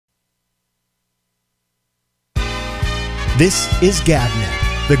This is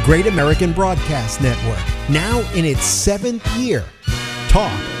GabNet, the Great American Broadcast Network, now in its 7th year.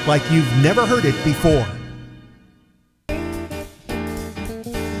 Talk like you've never heard it before.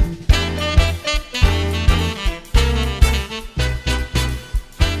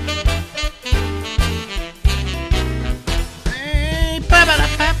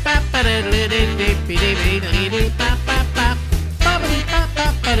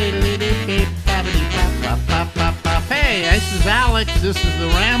 Hey, this is Alex, this is the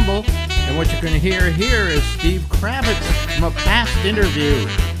Ramble, and what you're going to hear here is Steve Kravitz from a past interview.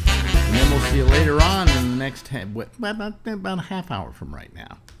 And then we'll see you later on in the next, about a half hour from right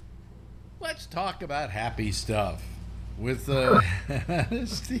now. Let's talk about happy stuff with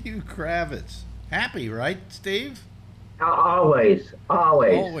Steve Kravitz. Happy, right, Steve? Always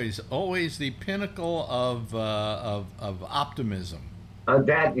the pinnacle of optimism.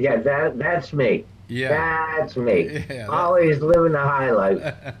 That's me. Yeah, that's me. Yeah, always living the high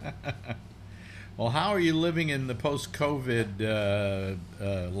life. Well, how are you living in the post-COVID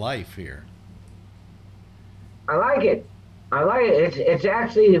life here? I like it. It's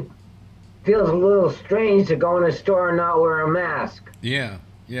actually feels a little strange to go in a store and not wear a mask. Yeah.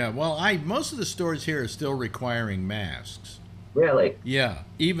 Well, most of the stores here are still requiring masks. Really? Yeah.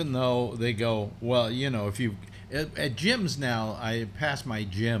 Even though they go, well, you know, if you at gyms now, I pass my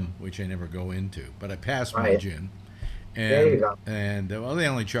gym, which I never go into, but I pass my gym. And, there you go. And well, they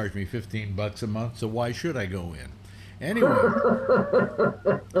only charge me $15 a month, so why should I go in? Anyway,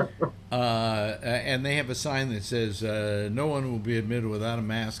 and they have a sign that says, "No one will be admitted without a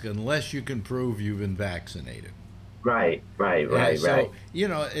mask unless you can prove you've been vaccinated." Right. So, you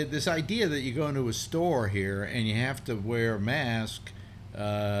know, this idea that you go into a store here and you have to wear a mask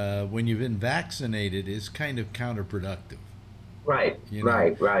when you've been vaccinated is kind of counterproductive. Right. You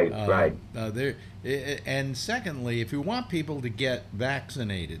know? Right. And secondly, if you want people to get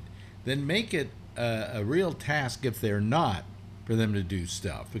vaccinated, then make it a real task if they're not for them to do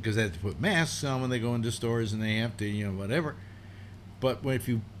stuff, because they have to put masks on when they go into stores and they have to, you know, whatever. But if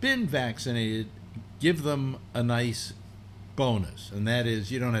you've been vaccinated, give them a nice bonus, and that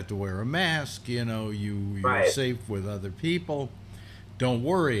is you don't have to wear a mask. You know, you're safe with other people. Don't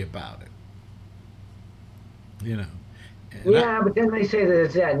worry about it. You know. But then they say that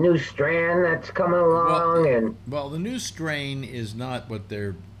it's that new strand that's coming along, well, the new strain is not what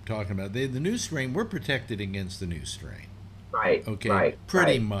they're talking about. The new strain, we're protected against the new strain. Right. Okay.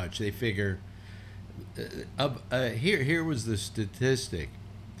 Pretty much, they figure. Here was the statistic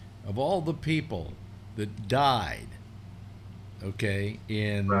of all the people that died. Okay,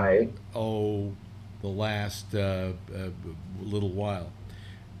 in the last little while,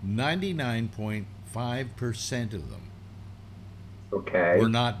 99.5% of them were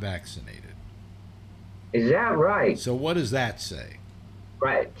not vaccinated. Is that right? So what does that say?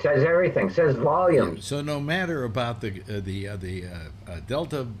 Right, says everything. Says volumes. Yeah. So no matter about the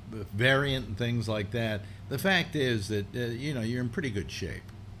Delta variant and things like that, the fact is that you know, you're in pretty good shape.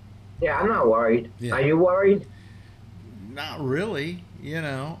 Yeah, I'm not worried. Yeah. Are you worried? Not really. You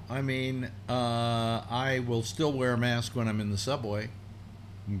know, I mean, I will still wear a mask when I'm in the subway.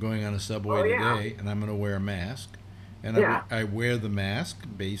 I'm going on a subway today, and I'm going to wear a mask. And I wear the mask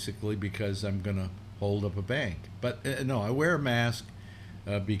basically because I'm going to hold up a bank. But no, I wear a mask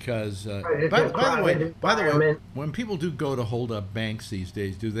because. By the way, when people do go to hold up banks these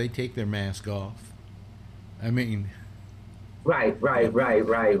days, do they take their mask off? I mean. Right.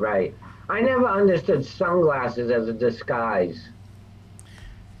 I never understood sunglasses as a disguise.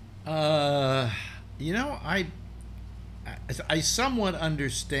 You know, I somewhat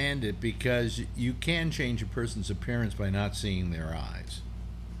understand it because you can change a person's appearance by not seeing their eyes.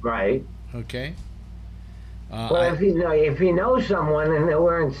 Right. Okay. Well, if you know someone and they're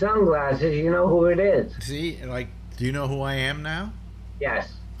wearing sunglasses, you know who it is. See, like, do you know who I am now?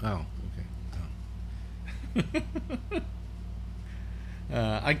 Yes. Oh, okay.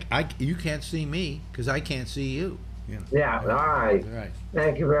 Oh. You can't see me because I can't see you. You know. Yeah. All right.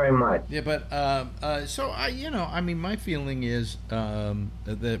 Thank you very much. Yeah, but so my feeling is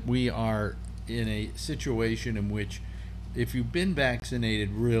that we are in a situation in which, if you've been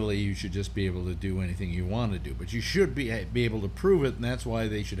vaccinated, really you should just be able to do anything you want to do. But you should be able to prove it, and that's why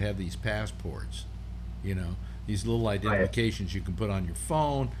they should have these passports. You know, these little identifications you can put on your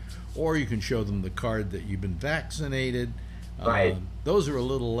phone, or you can show them the card that you've been vaccinated. Those are a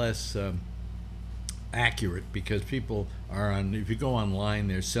little less accurate because people are on. If you go online,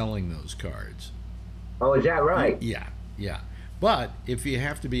 they're selling those cards. Oh, is that right? Yeah. But if you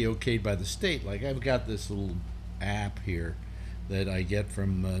have to be okayed by the state, like I've got this little app here that I get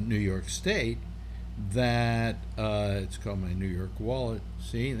from New York State that it's called my New York wallet.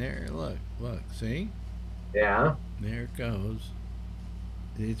 See there, look, see, Yeah. there it goes.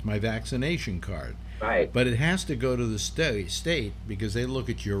 It's my vaccination card, Right. but it has to go to the state because they look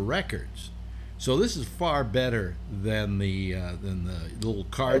at your records. So this is far better than the little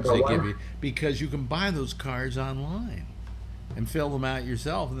cards Like they a give what? you, because you can buy those cards online and fill them out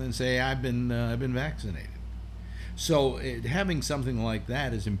yourself, and then say I've been vaccinated. So having something like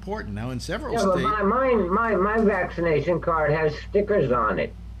that is important. Now in several Yeah, but states, my vaccination card has stickers on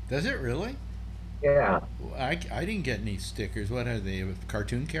it. does it really? Yeah. I didn't get any stickers. What are they? With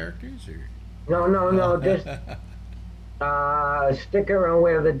cartoon characters or? No, just sticker on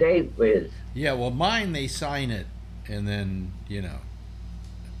where the date is. Yeah, well, mine they sign it, and then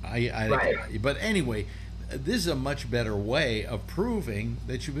Right. But anyway, this is a much better way of proving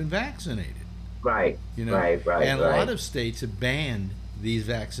that you've been vaccinated. Right. You know, Right. and a Right. lot of states have banned these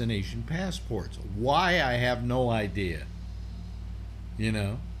vaccination passports. Why, I have no idea. You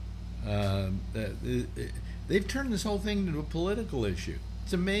know, they've turned this whole thing into a political issue.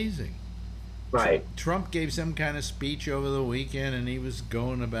 It's amazing. Right. Trump gave some kind of speech over the weekend, and he was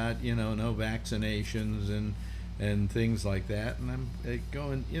going about, no vaccinations and things like that. And I'm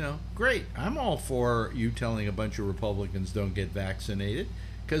going, great. I'm all for you telling a bunch of Republicans don't get vaccinated,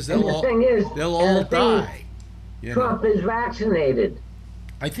 because And the thing is, they'll and all the thing is, die. Trump is vaccinated.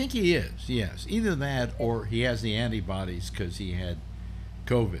 I think he is. Yes, either that or he has the antibodies because he had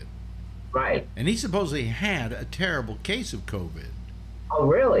COVID, Right. and he supposedly had a terrible case of COVID. Oh,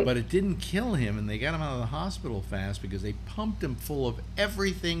 really? But it didn't kill him, and they got him out of the hospital fast because they pumped him full of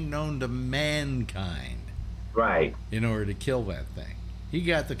everything known to mankind Right. in order to kill that thing. He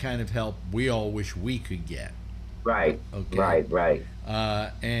got the kind of help we all wish we could get. Right. Okay. Right.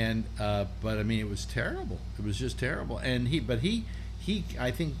 But I mean, it was terrible. It was just terrible. And he,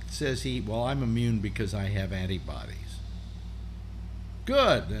 I think says well, I'm immune because I have antibodies.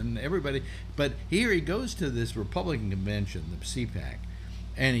 Good, and everybody. But here he goes to this Republican convention, the CPAC,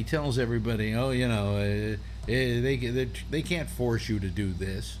 and he tells everybody, they can't force you to do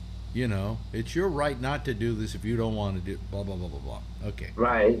this. It's your right not to do this if you don't want to do blah blah blah blah blah. Okay.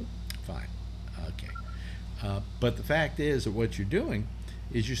 Right. Fine. Okay. But the fact is that what you're doing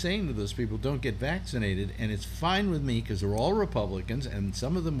is you're saying to those people, don't get vaccinated, and it's fine with me because they're all Republicans, and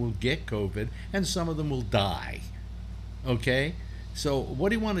some of them will get COVID, and some of them will die. Okay? So what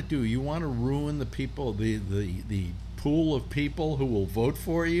do you want to do? You want to ruin the people, the pool of people who will vote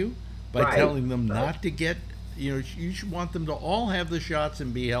for you by Right. telling them not to get, you should want them to all have the shots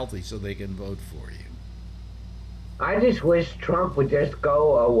and be healthy so they can vote for you. I just wish Trump would just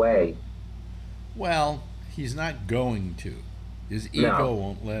go away. Well, he's not going to. His ego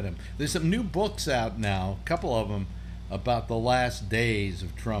won't let him. There's some new books out now, a couple of them, about the last days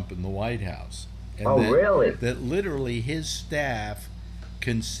of Trump in the White House. And Really? That literally his staff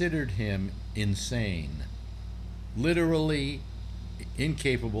considered him insane. Literally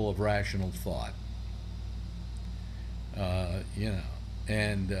incapable of rational thought.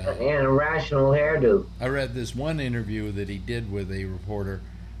 And And a rational hairdo. I read this one interview that he did with a reporter,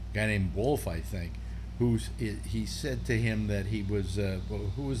 a guy named Wolf, I think, he said to him that he was,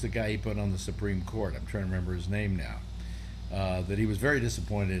 who was the guy he put on the Supreme Court? I'm trying to remember his name now. That he was very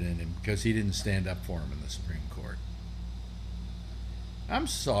disappointed in him because he didn't stand up for him in the Supreme Court. I'm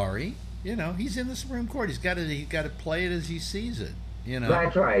sorry, he's in the Supreme Court. He's got to play it as he sees it.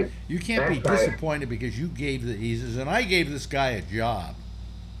 That's right. You can't be disappointed because you he says, and I gave this guy a job.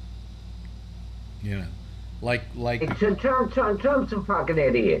 Like. Trump's a fucking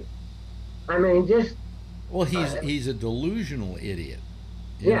idiot. I mean, just. Well, he's a delusional idiot.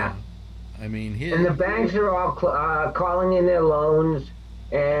 Yeah. I mean, and the banks are all calling in their loans,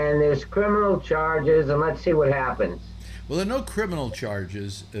 and there's criminal charges, and let's see what happens. Well, there are no criminal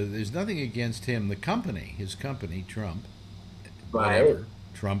charges. There's nothing against him. The company, his company, Trump, whatever,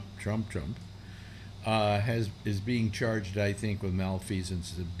 Trump, is being charged, I think, with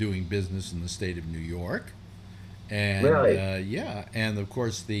malfeasance of doing business in the state of New York. And really? And of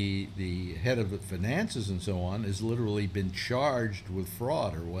course the head of the finances and so on has literally been charged with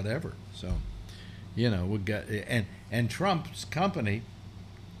fraud or whatever. So, we got and Trump's company,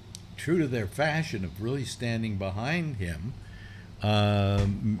 true to their fashion of really standing behind him,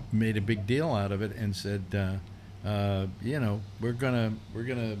 made a big deal out of it and said, we're gonna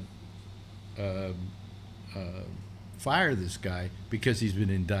fire this guy because he's been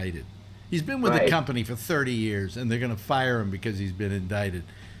indicted. He's been with the company for 30 years, and they're going to fire him because he's been indicted.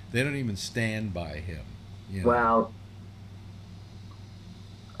 They don't even stand by him. Well,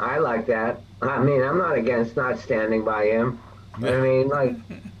 I like that. I mean, I'm not against not standing by him. I mean, like,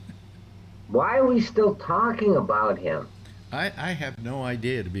 Why are we still talking about him? I have no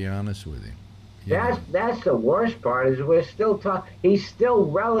idea, to be honest with you. You know? That's the worst part is we're still talking. He's still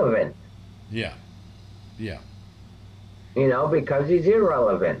relevant, Yeah, yeah. because he's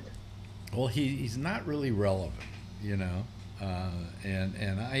irrelevant. Well, he's not really relevant, you know, and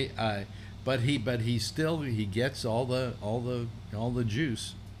but he gets all the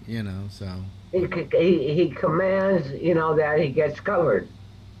juice, you know. So He commands, that he gets covered.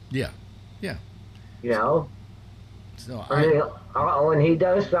 yeah, yeah. You know, So I mean, when he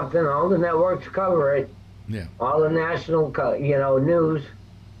does something, all the networks cover it. yeah. All the national, news.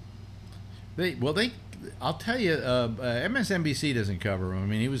 I'll tell you, MSNBC doesn't cover him. I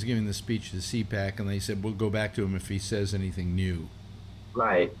mean, he was giving the speech to CPAC, and they said we'll go back to him if he says anything new,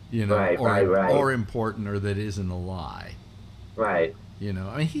 Right. you know, Right. or Right. or important, or that isn't a lie. Right. You know,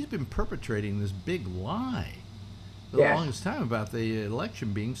 I mean, he's been perpetrating this big lie for the Yes. longest time about the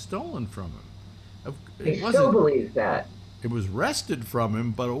election being stolen from him. He still believes that. It was wrested from him,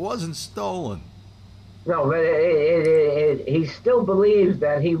 but it wasn't stolen. No, but he still believes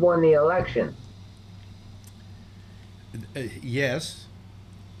that he won the election. Yes,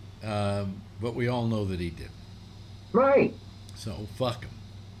 but we all know that he did. Right. So fuck him.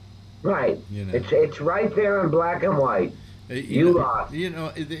 Right. You know. It's right there in black and white. You lost. You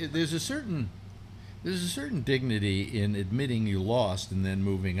know, there's a certain dignity in admitting you lost and then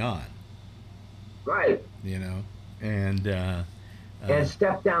moving on. Right. You know, and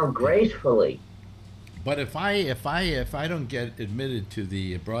step down gracefully. but if I don't get admitted to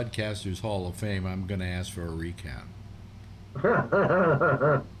the Broadcasters Hall of Fame, I'm going to ask for a recount.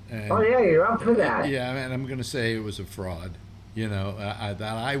 And, Oh yeah, you're up for that. Yeah, and I'm going to say it was a fraud. You know, that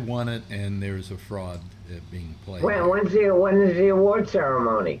I won it, and there was a fraud being played. When is the award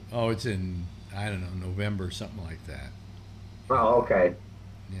ceremony? Oh, it's in, I don't know, November, something like that. Oh, okay.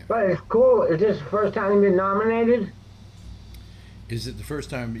 Yeah. But it's cool. Is this the first time you've been nominated? Is it the first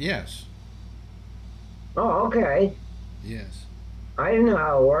time? Yes. Oh, okay. Yes. I didn't know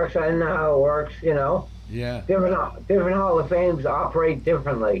how it works. Yeah. Different Hall of Fames operate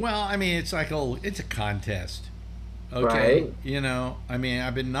differently. Well, I mean, it's a contest. Okay. Right. You know, I mean,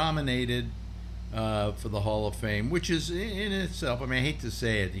 I've been nominated for the Hall of Fame, which is in itself, I mean, I hate to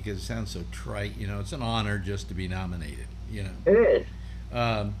say it because it sounds so trite, you know, it's an honor just to be nominated, you know. It is.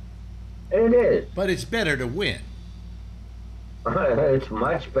 It is. But it's better to win. It's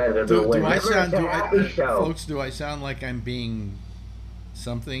much better to win. Folks, do I sound like I'm being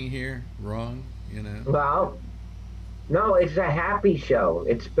something here wrong, you know? Well, no, it's a happy show.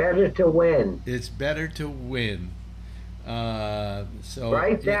 It's better to win. It's better to win. So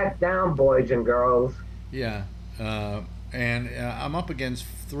write that down, boys and girls. Yeah, and I'm up against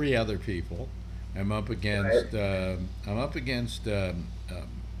three other people. I'm up against this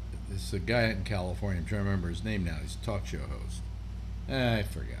a guy in California. I'm trying to remember his name now. He's a talk show host. I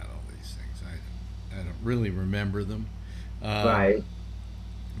forgot all these things. I don't really remember them. Right.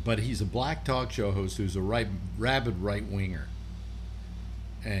 But he's a black talk show host who's a rabid right winger.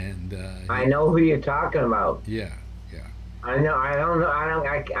 And I know who you're talking about. Yeah, yeah. I know. I don't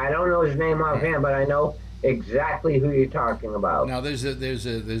know his name offhand, but I know exactly who you're talking about. Now there's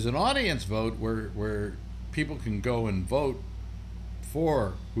an audience vote where people can go and vote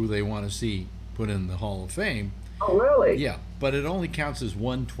for who they want to see put in the Hall of Fame. Oh, really? Yeah, but it only counts as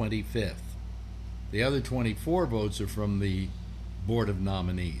 1/25. The other 24 votes are from the Board of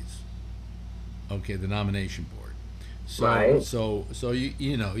Nominees. Okay, the nomination board. So right. So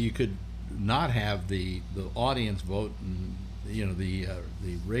you could not have the audience vote and the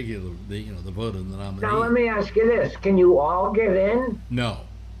regular the vote of the nominee. Now let me ask you this: can you all get in? No.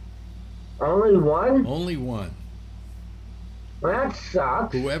 Only one? Only one. Well, that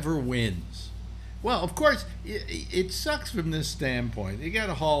sucks. Whoever wins. Well, of course, it sucks from this standpoint. You got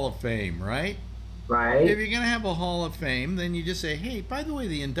a Hall of Fame, right? Right. If you're going to have a Hall of Fame, then you just say, hey, by the way,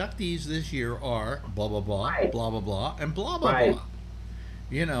 the inductees this year are blah, blah, blah, right. blah, blah, blah, and blah, blah, right. blah.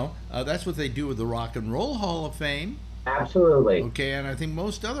 You know, that's what they do with the Rock and Roll Hall of Fame. Absolutely. Okay, and I think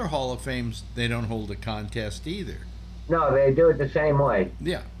most other Hall of Fames, they don't hold a contest either. No, they do it the same way.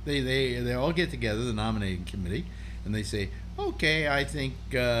 Yeah, they all get together, the nominating committee, and they say, okay, I think,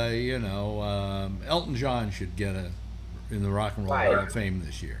 Elton John should get in the Rock and Roll right. Hall of Fame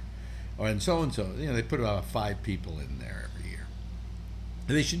this year. And so, they put about 5 people in there every year.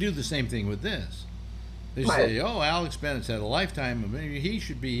 And they should do the same thing with this. They right. say, oh, Alex Bennett's had a lifetime, maybe he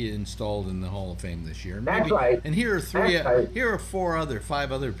should be installed in the Hall of Fame this year. That's right. And here are That's right.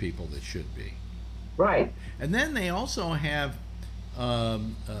 5 other people that should be. Right. And then they also have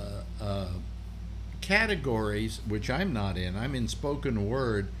categories, which I'm not in. I'm in spoken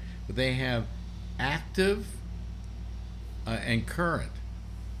word, but they have active and current.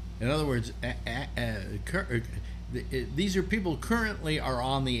 In other words, these are people currently are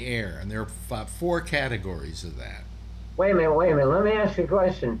on the air, and there are 4 categories of that. Wait a minute, wait a minute. Let me ask you a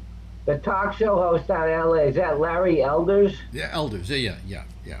question. The talk show host out of LA, is that Larry Elders? Yeah, Elders. Yeah.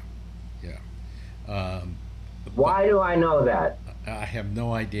 Why do I know that? I have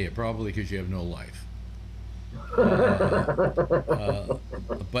no idea. Probably because you have no life.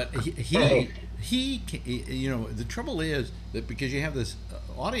 But he, you know, the trouble is that because you have this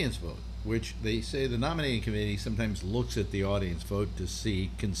audience vote, which they say the nominating committee sometimes looks at the audience vote to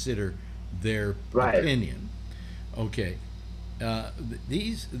consider their opinion. Okay, there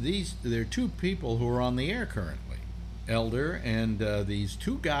are 2 people who are on the air currently, Elder and these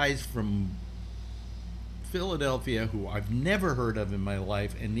 2 guys from Philadelphia who I've never heard of in my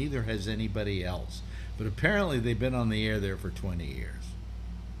life, and neither has anybody else. But apparently they've been on the air there for 20 years.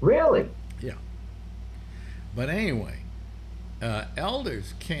 Really? Yeah. But anyway,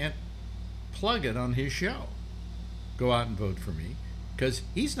 Elders can't plug it on his show. Go out and vote for me, because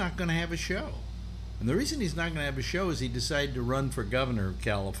he's not going to have a show. And the reason he's not going to have a show is he decided to run for governor of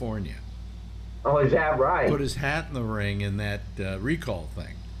California. Oh, is that right? Put his hat in the ring in that recall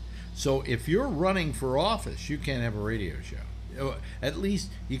thing. So if you're running for office, you can't have a radio show. At least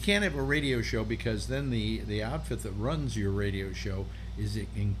you can't have a radio show, because then the outfit that runs your radio show is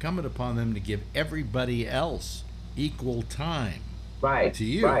incumbent upon them to give everybody else equal time. Right. To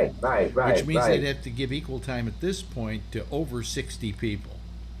you. Right. Which means they'd have to give equal time at this point to over 60 people.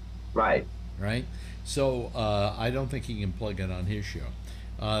 Right. Right? So I don't think he can plug it on his show.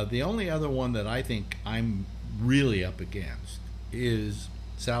 The only other one that I think I'm really up against is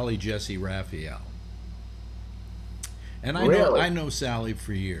Sally Jesse Raphael. And I know Sally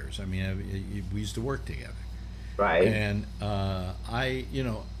for years. I mean, we used to work together. Right. And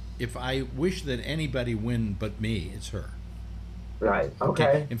if I wish that anybody win but me, it's her. Right.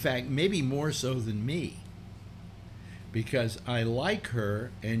 Okay. In fact, maybe more so than me, because I like her,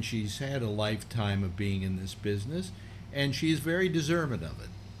 and she's had a lifetime of being in this business, and she's very deserving of it.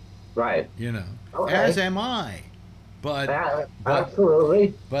 Right. You know, okay. As am I. But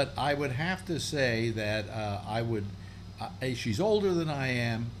absolutely. But I would have to say that she's older than I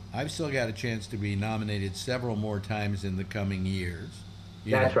am. I've still got a chance to be nominated several more times in the coming years.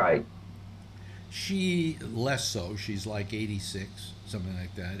 That's right. She less so. She's like 86, something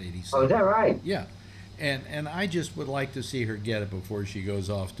like that, 87. Oh, is that right? Yeah. And I just would like to see her get it before she goes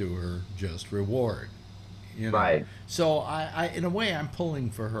off to her just reward. You know? Right. So I in a way, I'm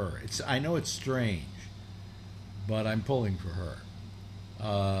pulling for her. I know it's strange, but I'm pulling for her.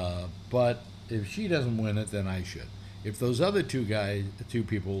 But if she doesn't win it, then I should. If those other 2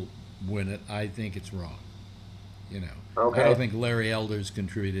 people win it, I think it's wrong. You know, okay. I don't think Larry Elders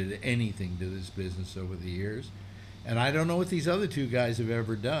contributed anything to this business over the years, and I don't know what these other 2 guys have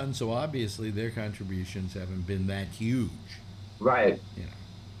ever done. So obviously, their contributions haven't been that huge. Right. You know,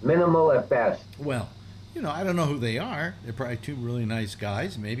 minimal at best. Well, you know, I don't know who they are. They're probably 2 really nice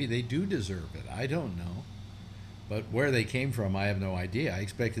guys. Maybe they do deserve it. I don't know. But where they came from, I have no idea. I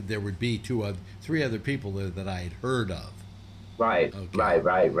expected there would be 3 other people there that I had heard of. Right. Okay.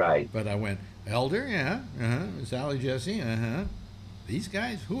 Right. But I went, Elder, yeah, Sally Jesse, These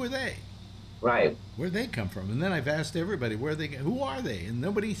guys, who are they? Right. Where'd they come from? And then I've asked everybody, who are they? And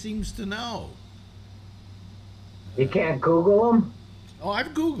nobody seems to know. You can't Google them? Oh, I've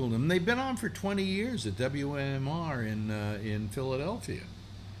Googled them. They've been on for 20 years at WMR in Philadelphia,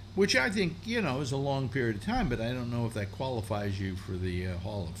 which I think, is a long period of time, but I don't know if that qualifies you for the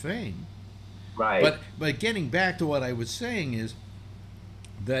Hall of Fame. Right. But getting back to what I was saying is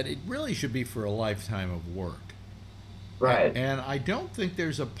that it really should be for a lifetime of work. Right. And I don't think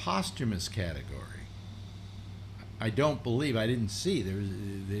there's a posthumous category. I don't believe. I didn't see. They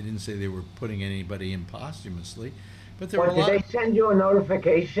didn't say they were putting anybody in posthumously. But there were a lot. Did they send you a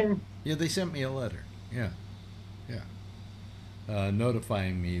notification? Yeah, they sent me a letter. Yeah.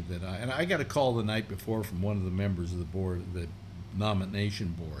 Notifying me that I got a call the night before from one of the members of the board, the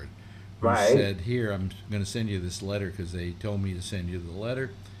nomination board, who said, "Here, I'm going to send you this letter because they told me to send you the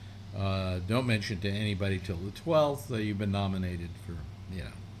letter. Don't mention it to anybody till the 12th. You've been nominated for,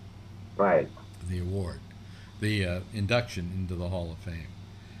 the award, the induction into the Hall of Fame."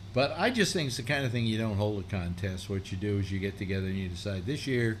 But I just think it's the kind of thing you don't hold a contest. What you do is you get together and you decide this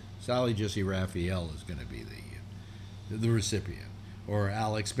year, Sally Jesse Raphael is going to be the recipient, or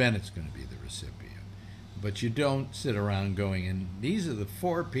Alex Bennett's going to be the recipient. But you don't sit around going, and these are the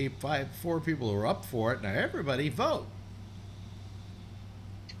four people who are up for it. Now everybody vote.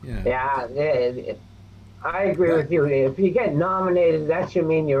 Yeah, I agree with you. If you get nominated, that should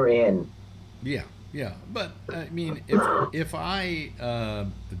mean you're in. Yeah, yeah. But I mean, if I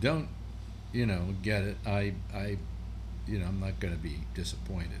don't, get it, I'm not going to be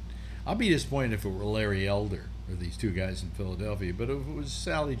disappointed. I'll be disappointed if it were Larry Elder or these two guys in Philadelphia. But if it was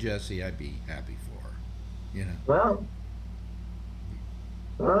Sally Jesse, I'd be happy for her. You know. Well,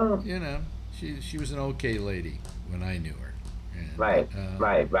 well, She was an okay lady when I knew her. And, right,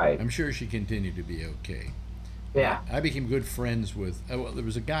 right. I'm sure she continued to be okay. Yeah. I became good friends with. Well, there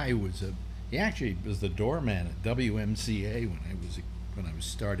was a guy who was he actually was the doorman at WMCA when I was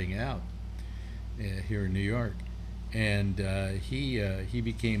starting out here in New York, and he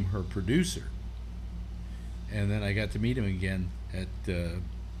became her producer, and then I got to meet him again at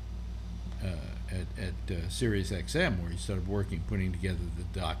Sirius XM, where he started working, putting together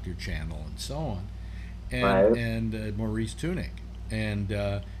the Doctor Channel and so on, and Maurice Tunick,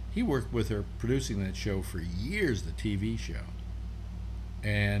 and he worked with her producing that show for years, the TV show.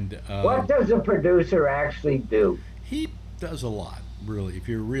 And what does a producer actually do? He does a lot, really. If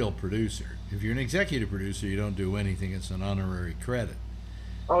you're a real producer, if you're an executive producer, you don't do anything. It's an honorary credit.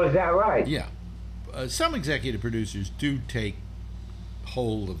 Oh, is that right? Yeah, some executive producers do take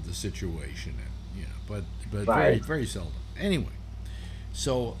hold of the situation, but very very seldom. Anyway,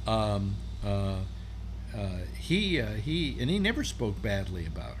 so he never spoke badly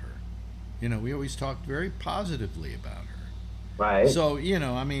about her. We always talked very positively about her. Right. So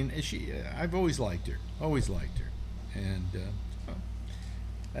I mean, I've always liked her, and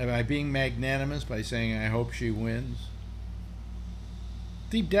am I being magnanimous by saying I hope she wins?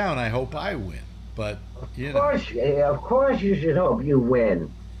 Deep down, I hope I win, but of course, you should hope you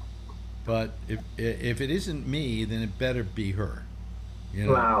win. But if it isn't me, then it better be her.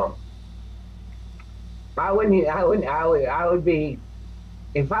 Wow. I would be,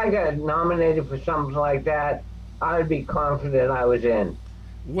 if I got nominated for something like that, I would be confident I was in.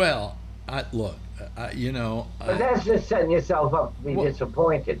 Well, look, but that's just setting yourself up to be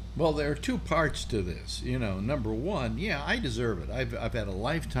disappointed. Well, there are two parts to this. Number one, yeah, I deserve it. I've had a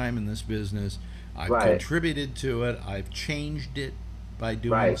lifetime in this business. I've contributed to it. I've changed it by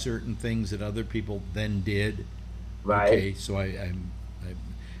doing certain things that other people then did. Right. Okay, so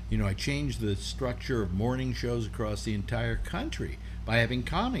I changed the structure of morning shows across the entire country by having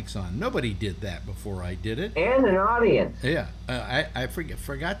comics on. Nobody did that before I did it. And an audience. Yeah, I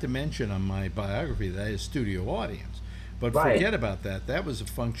forgot to mention on my biography that I had a studio audience. But forget about that. That was a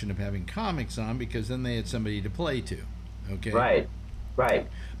function of having comics on, because then they had somebody to play to. Okay. Right.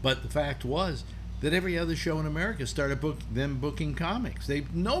 But the fact was that every other show in America started booking comics.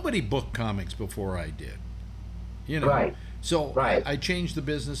 Nobody booked comics before I did. Right. So I changed the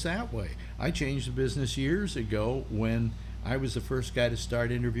business that way. I changed the business years ago when I was the first guy to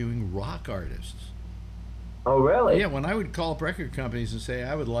start interviewing rock artists. Oh, really? Yeah, when I would call up record companies and say,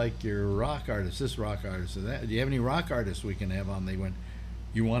 I would like your rock artist, this rock artist, and that. Do you have any rock artists we can have on? They went,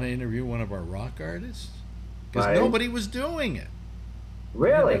 you want to interview one of our rock artists? Because nobody was doing it.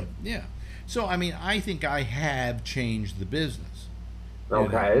 Really? Yeah. So, I mean, I think I have changed the business.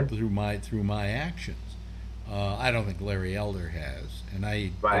 Okay. Through my actions. I don't think Larry Elder has. And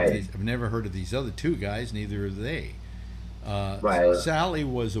I've never heard of these other two guys, neither have they. Sally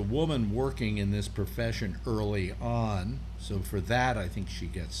was a woman working in this profession early on, so for that I think she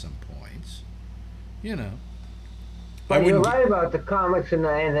gets some points. But you're right about the comics and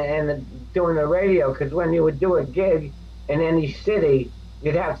doing the radio, because when you would do a gig in any city,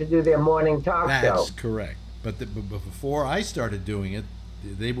 you'd have to do their morning talk show. That's correct. But before I started doing it,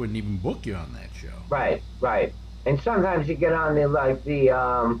 they wouldn't even book you on that show. Right. And sometimes you get on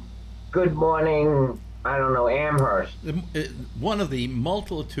the Good Morning, I don't know, Amherst. One of the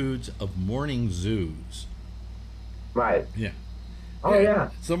multitudes of morning zoos. Right. Yeah. Oh, yeah.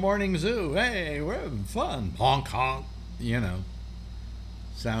 It's the morning zoo. Hey, we're having fun. Honk, honk.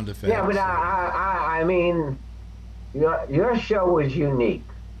 Sound effects. Yeah, but I mean, your show was unique.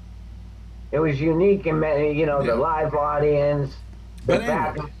 It was unique in the live audience, the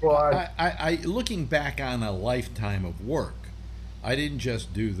back and forth. Looking back on a lifetime of work, I didn't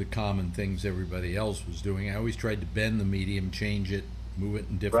just do the common things everybody else was doing. I always tried to bend the medium, change it, move it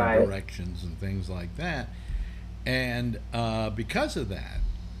in different directions and things like that. And because of that,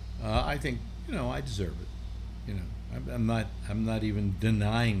 I think I deserve it. I'm not even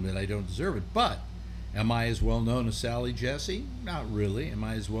denying that I don't deserve it. But am I as well known as Sally Jesse? Not really. Am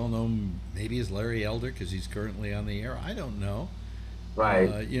I as well known maybe as Larry Elder because he's currently on the air? I don't know. Right.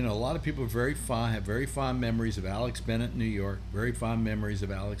 A lot of people have very fond memories of Alex Bennett in New York, very fond memories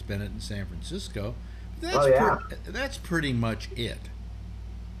of Alex Bennett in San Francisco. That's pretty much it.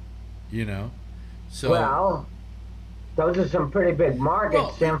 So, Well, those are some pretty big markets,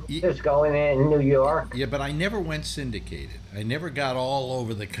 well, San Francisco and New York. yeah, but I never went syndicated. I never got all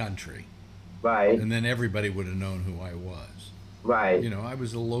over the country, Right, and then everybody would have known who I was. right, You know, I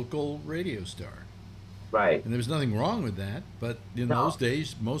was a local radio star. right. And there was nothing wrong with that, but in those No,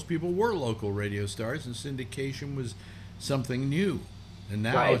 days, most people were local radio stars, and syndication was something new. And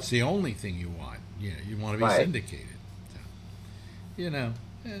now right, it's the only thing you want. You know, you want to be right. syndicated. So, you know,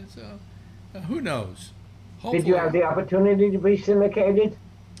 and so who knows? Did you have Hopefully, the opportunity to be syndicated?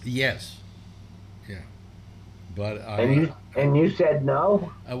 yes, yeah. But And you said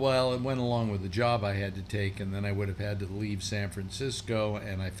no? well, it went along with the job I had to take, and then I would have had to leave San Francisco,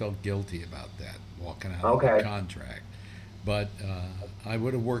 and I felt guilty about that, walking out of the Okay. contract. But I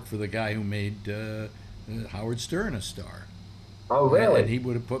would have worked for the guy who made Howard Stern a star, Oh, and he really?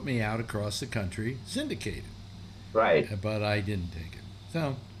 would have put me out across the country, syndicated. Right. But I didn't take it.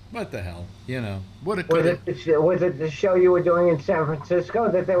 So what the hell, you know? Would have, Was could have. it was it the show you were doing in San Francisco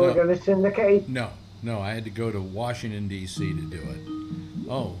that they were No, going to syndicate? no. I had to go to Washington D.C. to do it.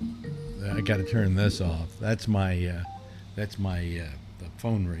 Oh, I got to turn this off. That's my the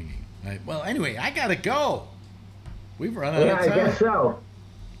phone ringing. Well, anyway, I got to go. We've run out Yeah, of I guess time. so.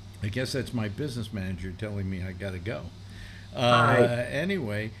 I guess that's my business manager telling me I got to go. All right.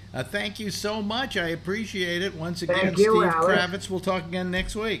 Anyway, thank you so much. I appreciate it. Once again, Thank you, Steve Alex. Kravitz. We'll talk again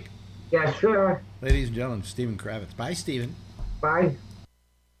next week. Yeah, sure. Ladies and gentlemen, Stephen Kravitz. Bye, Stephen. Bye.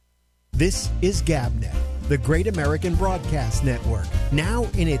 This is GabNet, the Great American Broadcast Network, now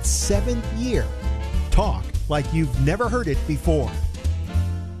in its 7th year. Talk like you've never heard it before.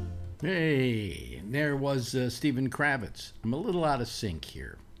 Hey, and there was Stephen Kravitz. I'm a little out of sync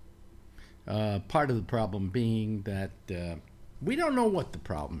here. Part of the problem being that we don't know what the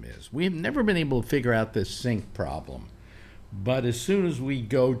problem is. We've never been able to figure out this sync problem. But as soon as we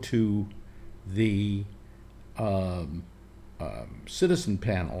go to the citizen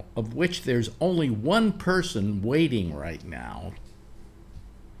panel, of which there's only one person waiting right now,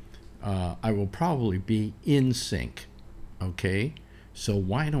 I will probably be in sync. Okay, so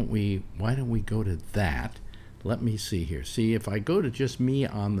why don't we go to that? Let me see here. See, if I go to just me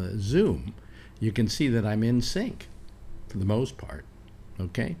on the Zoom, you can see that I'm in sync for the most part.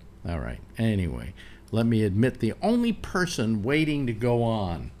 Okay, all right. Anyway, let me admit the only person waiting to go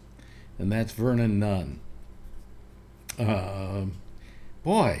on, and that's Vernon Nunn.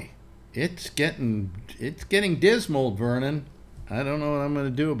 Boy, it's getting dismal, Vernon. I don't know what I'm going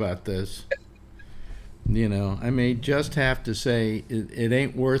to do about this. You know, I may just have to say it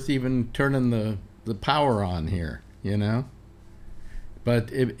ain't worth even turning the power on here, you know.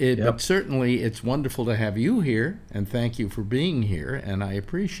 But but certainly it's wonderful to have you here, and thank you for being here, and I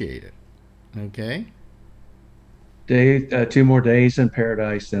appreciate it. Okay. Two more days in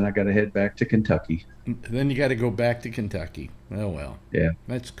paradise, then I got to head back to Kentucky. Then you got to go back to Kentucky. Oh well. Yeah.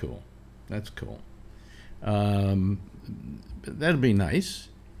 That's cool. That's cool. That'd be nice.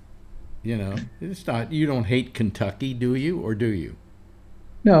 You know, it's not. You don't hate Kentucky, do you, or do you?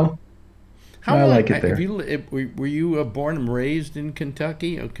 No, How I long, like it there. were you born and raised in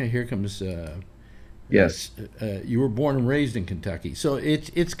Kentucky? Okay, here comes. Yes, You were born and raised in Kentucky, so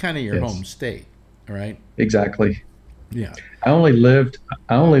it's kind of your Yes. home state, all right? exactly. Yeah. I only lived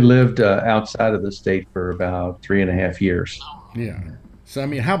outside of the state for about 3.5 years. Yeah. So I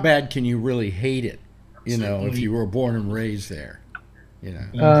mean, how bad can you really hate it? You know, if you were born and raised there, you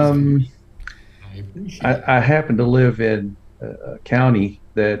know. I appreciate it. I happen to live in a county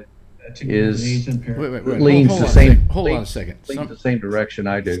that is Wait. leans hold the on a same sec- Hold on a second. leans the same direction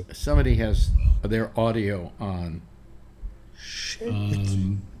I do. Somebody has their audio on.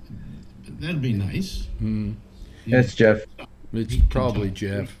 That'd be nice. That's Jeff. It's probably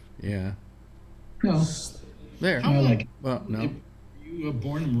Jeff. Yeah. No, There. I like it. Well, no. You were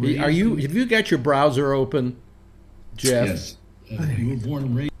born and raised. Are you? Have you got your browser open, Jeff? Yes. You were born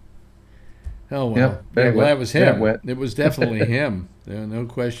and raised. Oh well. Yep, Yeah, very well, wet. that was Very him. wet. It was definitely him. No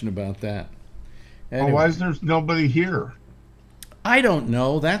question about that. Anyway, Why is there nobody here? I don't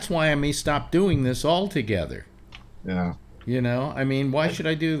know. That's why I may stop doing this altogether. Yeah. You know, I mean, why should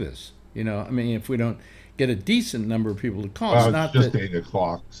I do this? You know, I mean, if we don't get a decent number of people to call, Well, it's not it's just that. 8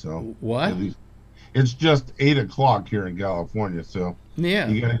 o'clock, so What? at least it's just 8 o'clock here in California, so Yeah.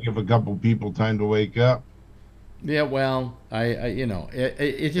 you gotta give a couple people time to wake up. Yeah, well, I you know,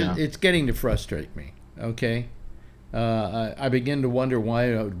 it's getting to frustrate me. Okay, I begin to wonder why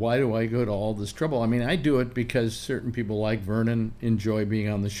do I go to all this trouble? I mean, I do it because certain people like Vernon enjoy being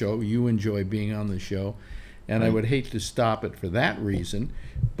on the show. You enjoy being on the show, and I would hate to stop it for that reason.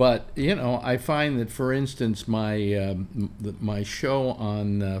 But you know, I find that, for instance, my show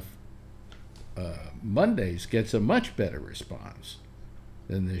on Mondays gets a much better response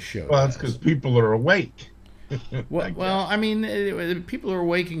than this show Well, that's does. because people are awake. Well, I mean, people are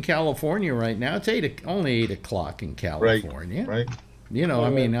awake in California right now. It's only 8 o'clock in California. Right. You know, I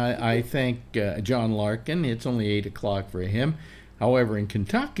mean, I thank John Larkin. It's only 8 o'clock for him. However, in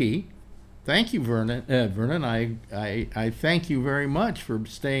Kentucky, thank you, Vernon. Vernon, I thank you very much for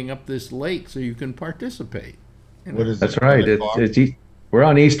staying up this late so you can participate. You know? What is That's it? right. 10 o'clock? We're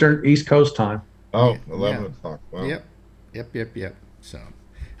on East Coast time. Oh, Yeah, 11 yeah. o'clock. Wow. Yep. So,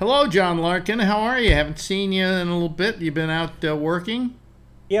 hello, John Larkin. How are you? Haven't seen you in a little bit. You been out working?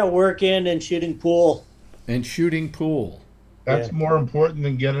 Yeah, working and shooting pool. And shooting pool. That's more important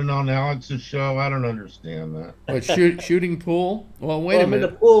than getting on Alex's show. I don't understand that. What, shooting pool? Well, wait a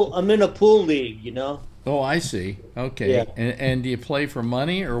minute. I'm in a pool league, you know. Oh, I see. Okay. Yeah. And do you play for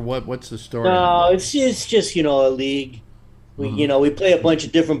money or what? What's the story? on No, that? it's just, you know, a league. We play a bunch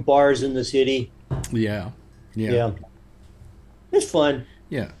of different bars in the city. Yeah. Yeah. It's fun.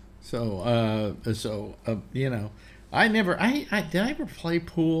 Yeah. So, you know, did I ever play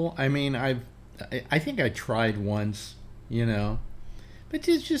pool? I mean, I think I tried once, you know, but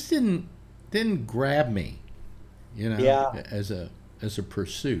it just didn't grab me, you know, Yeah. as a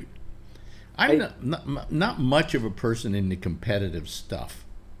pursuit. I'm not much of a person into competitive stuff.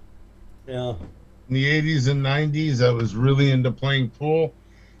 Yeah. In the 80s and 90s, I was really into playing pool.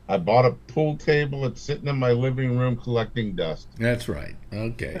 I bought a pool table. It's sitting in my living room collecting dust. That's right.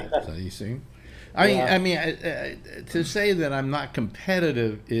 Okay. So you see, I mean, to say that I'm not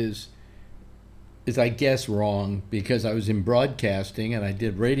competitive is I guess wrong, because I was in broadcasting and I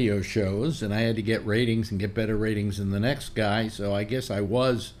did radio shows and I had to get ratings and get better ratings than the next guy. So I guess I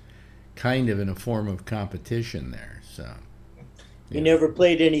was kind of in a form of competition there. So You never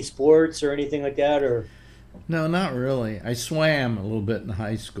played any sports or anything like that, or? no, not really. I swam a little bit in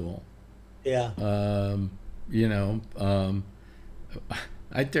high school. Yeah. You know,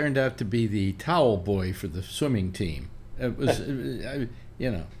 I turned out to be the towel boy for the swimming team. It was,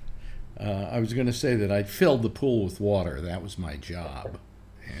 you know, I was going to say that I filled the pool with water. That was my job.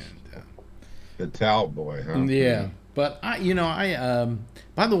 And The towel boy, huh? yeah, but by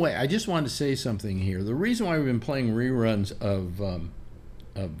the way, I just wanted to say something here. The reason why we've been playing reruns of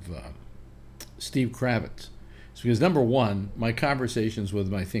Steve Kravitz is because, number one, my conversations with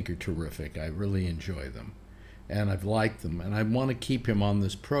him I think are terrific. I really enjoy them, and I've liked them, and I want to keep him on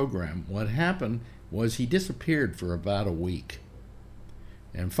this program. What happened was he disappeared for about a week,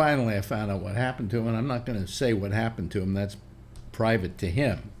 and finally I found out what happened to him, and I'm not going to say what happened to him. That's private to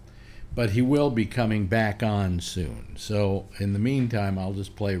him. But he will be coming back on soon. So in the meantime, I'll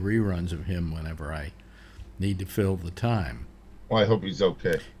just play reruns of him whenever I need to fill the time. Well, I hope he's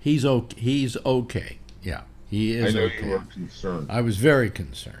okay. He's okay. He's okay. Yeah, he is. I know okay. you were concerned. I was very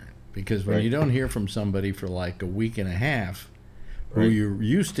concerned because when Right. you don't hear from somebody for like a week and a half, who Right. you're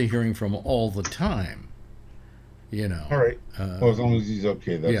used to hearing from all the time, you know. All right. Well, as long as he's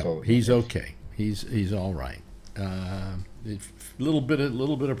okay, that's all. He's okay. He's all right. Little bit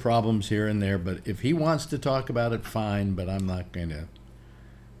of problems here and there, but if he wants to talk about it, fine. But I'm not going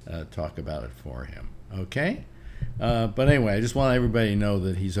to talk about it for him. Okay. But anyway, I just want everybody to know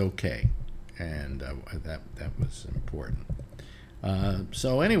that he's okay, and that was important.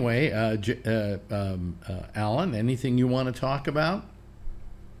 So anyway, Alan, anything you want to talk about?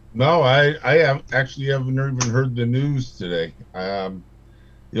 No, I haven't even heard the news today.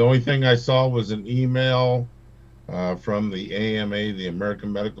 The only thing I saw was an email from the AMA, the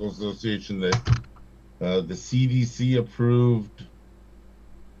American Medical Association, that the CDC approved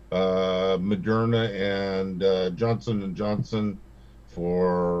Moderna and Johnson & Johnson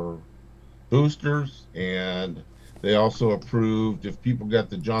for boosters, and they also approved if people got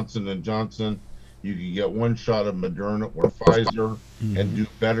the Johnson & Johnson, you could get one shot of Moderna or Pfizer and do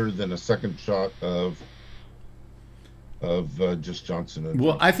better than a second shot of just Johnson & Johnson.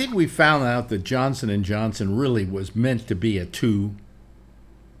 Well, I think we found out that Johnson & Johnson really was meant to be a 2-shot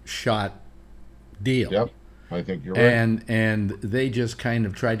deal. Yep, I think you're right. And they just kind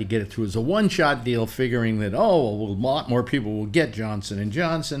of tried to get it through as a 1-shot deal, figuring that, well, a lot more people will get Johnson &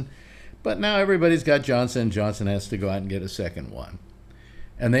 Johnson. But now everybody's got Johnson & Johnson, has to go out and get a second one.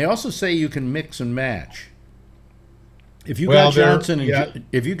 And they also say you can mix and match. If you got Johnson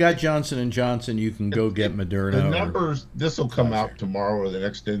and Johnson, you can go get Moderna. The numbers, this will come out tomorrow or the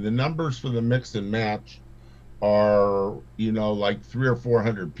next day. The numbers for the mix and match are, like 300 or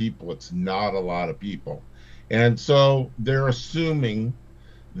 400 people. It's not a lot of people. And so they're assuming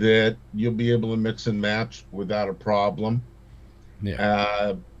that you'll be able to mix and match without a problem.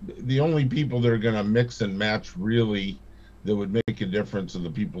 Yeah. The only people that are going to mix and match really that would make a difference of the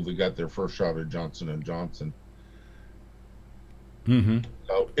people that got their first shot of Johnson and Johnson. Mm-hmm.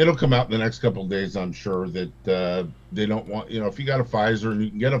 So it'll come out in the next couple of days, I'm sure, that they don't want, if you got a Pfizer and you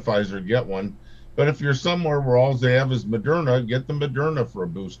can get a Pfizer, get one. But if you're somewhere where all they have is Moderna, get the Moderna for a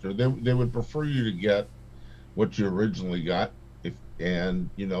booster. They would prefer you to get what you originally got. A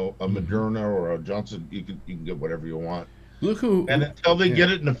Moderna or a Johnson, you can get whatever you want. Look who. And until they get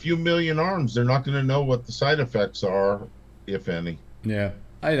it in a few million arms, they're not going to know what the side effects are, if any. Yeah,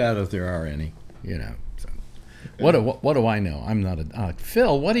 I doubt if there are any. So. What do I know? I'm not a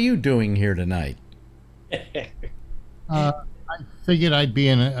Phil. What are you doing here tonight? I figured I'd be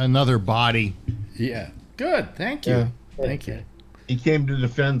in another body. Yeah, good. Thank you. Yeah. Thank you. He came to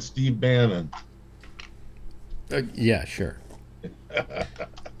defend Steve Bannon. Yeah, sure.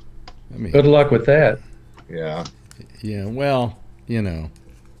 Good luck with that. Yeah. Yeah, well,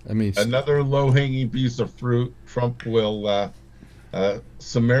 another low-hanging piece of fruit. Trump will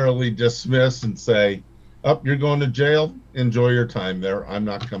summarily dismiss and say, you're going to jail. Enjoy your time there. I'm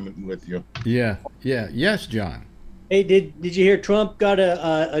not coming with you. Yeah. Yes, John. Hey, did you hear Trump got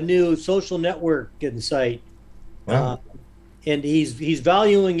a new social networking site? Wow. And he's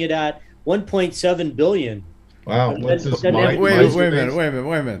valuing it at 1.7 billion. Wow. What's his Wait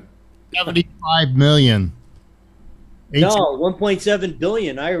a minute. 75 million. No, 1.7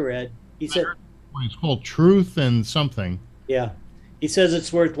 billion. I read. He said it's called Truth and something. Yeah, he says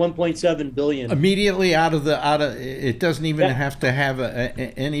it's worth 1.7 billion. Immediately out of it doesn't even have to have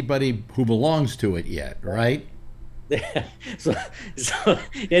anybody who belongs to it yet, right? so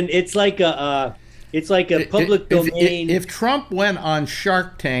and it's like a public domain. If Trump went on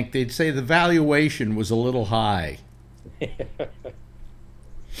Shark Tank, they'd say the valuation was a little high.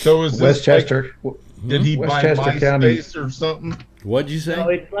 So is this Westchester? Did he buy MySpace or something? What'd you say? No,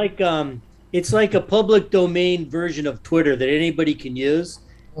 it's like a public domain version of Twitter that anybody can use,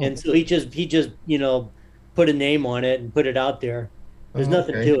 and so he just put a name on it and put it out there. There's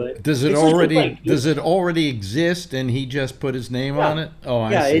nothing to it. Does it already exist and he just put his name on it? Oh,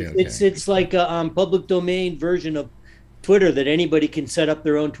 I see. It's like a public domain version of Twitter that anybody can set up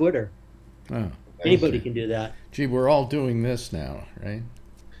their own Twitter. Oh, anybody can do that. Gee, we're all doing this now, right?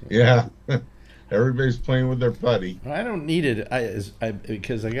 Yeah. Everybody's playing with their putty. I don't need it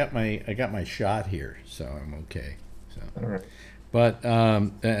because I got my shot here, so I'm okay. So. All right. But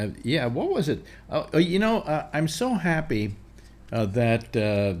what was it? I'm so happy that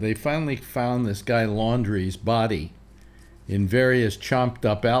they finally found this guy Laundrie's body in various chomped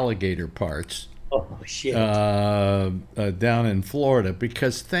up alligator parts. Oh shit! Down in Florida,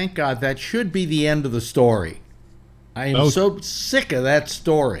 because thank God that should be the end of the story. I am so sick of that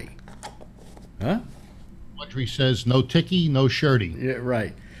story. Huh? Audrey says no ticky, no shirty. Yeah,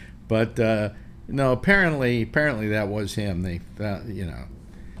 right. But no, apparently that was him. They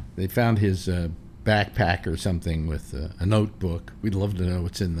found his backpack or something with a notebook. We'd love to know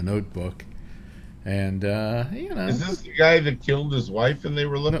what's in the notebook. And is this the guy that killed his wife and they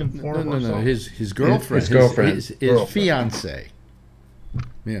were looking for him? No, his girlfriend, his fiance.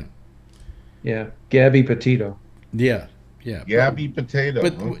 Yeah. Yeah, Gabby Petito. Yeah. Gabby Potato.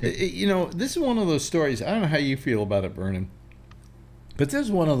 But this is one of those stories. I don't know how you feel about it, Vernon, but this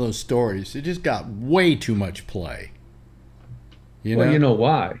is one of those stories. It just got way too much play. Well, you know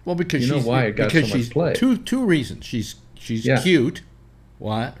why? Well, because why it got so much play. Two reasons. She's cute,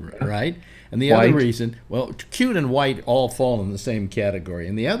 right? And the other reason, well, cute and white all fall in the same category.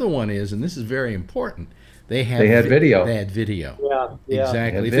 And the other one is, and this is very important, they had video. They had video. Yeah.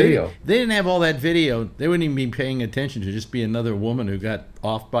 Exactly. They had video. They didn't have all that video, they wouldn't even be paying attention to just be another woman who got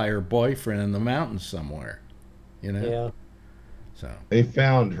off by her boyfriend in the mountains somewhere. Yeah. So they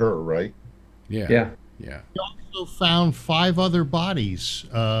found her, right? Yeah. They also found 5 other bodies,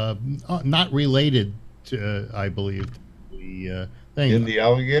 not related to, I believe, the thing. In the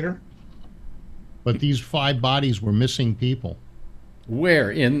alligator? But these 5 bodies were missing people.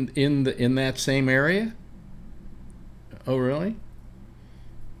 Where? In that same area? Oh, really?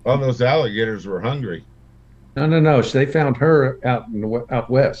 Oh, those alligators were hungry. No. They found her out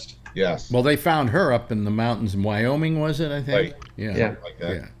west. Yes. Well, they found her up in the mountains in Wyoming, was it? I think. Right. Yeah. Like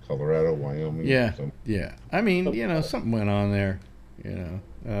that. Yeah. Colorado, Wyoming. Yeah. Yeah. I mean, something went on there.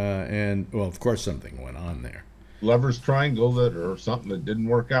 And well, of course, something went on there. Lover's Triangle or something that didn't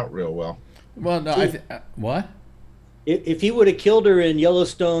work out real well. Well, no. What? If he would have killed her in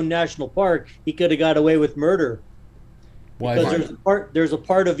Yellowstone National Park, he could have got away with murder. Why? Because there's a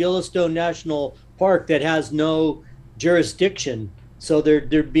part of Yellowstone National Park that has no jurisdiction, so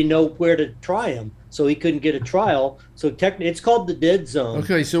there'd be nowhere to try him. so he couldn't get a trial. So technically, it's called the dead zone.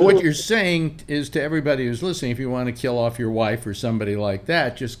 Okay, so what you're saying is to everybody who's listening, if you want to kill off your wife or somebody like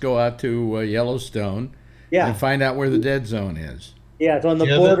that, just go out to Yellowstone and find out where the dead zone is. Yeah, it's on the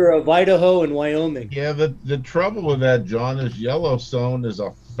border of Idaho and Wyoming. Yeah, the trouble with that, John, is Yellowstone is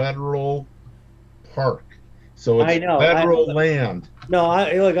a federal park. So it's federal land. No,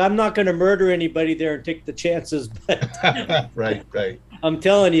 look, I'm not going to murder anybody there and take the chances. But right. I'm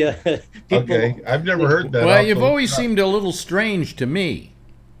telling you. Okay, I've never heard that. Well, you've always seemed a little strange to me.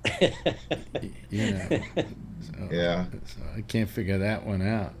 Yeah. So I can't figure that one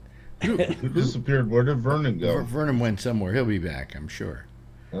out. Who disappeared? Where did Vernon go? Vernon went somewhere. He'll be back, I'm sure.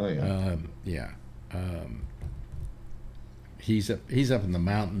 Oh yeah. He's up in the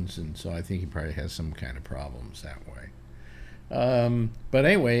mountains, and so I think he probably has some kind of problems that way. But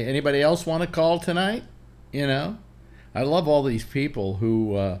anyway, anybody else want to call tonight? I love all these people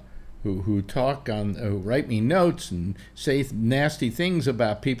who talk on, who write me notes and say nasty things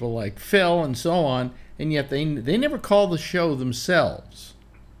about people like Phil and so on, and yet they never call the show themselves.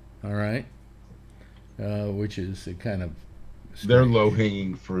 All right, which is a kind of they're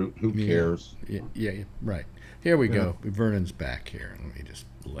low-hanging fruit. Who cares? Yeah, right. Here we go. Vernon's back here. Let me just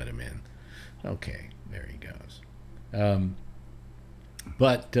let him in. Okay, there he goes. I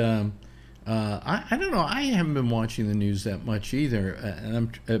don't know. I haven't been watching the news that much either.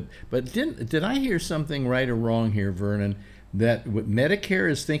 And but did I hear something right or wrong here, Vernon? That Medicare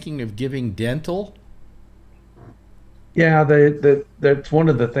is thinking of giving dental? Yeah, that's one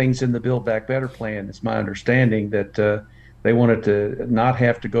of the things in the Build Back Better plan. It's my understanding that they wanted to not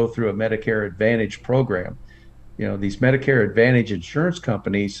have to go through a Medicare Advantage program. These Medicare Advantage insurance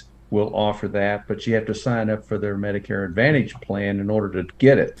companies will offer that, but you have to sign up for their Medicare Advantage plan in order to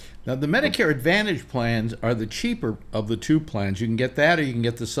get it. Now, the Medicare Advantage plans are the cheaper of the two plans. You can get that or you can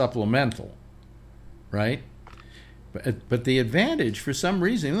get the supplemental, right? But the Advantage, for some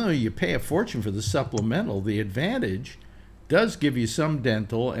reason, even though you pay a fortune for the supplemental, the Advantage does give you some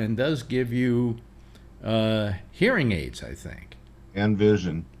dental and does give you hearing aids, I think. And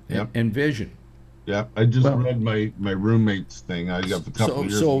vision. Yep. And vision. Yeah, I just read my roommate's thing. I got a couple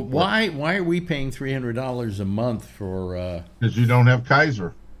years. So why are we paying $300 a month for? Because you don't have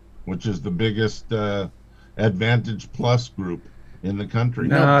Kaiser, which is the biggest Advantage Plus group in the country.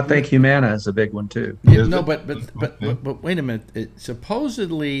 No, I think Humana is a big one too. Yeah, no, but wait a minute.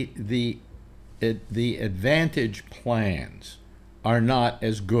 Supposedly the Advantage plans are not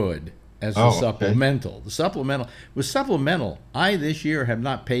as good as the supplemental. Okay. The supplemental, I this year have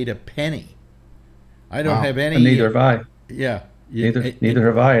not paid a penny. I don't have any. And neither have I. Yeah. Neither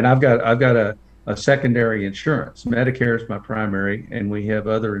have I. And I've got a secondary insurance. Medicare is my primary, and we have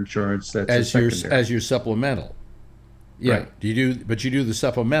other insurance that's as your supplemental. Yeah. Right. But you do the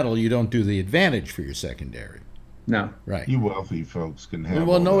supplemental. You don't do the Advantage for your secondary. No. Right. You wealthy folks can have.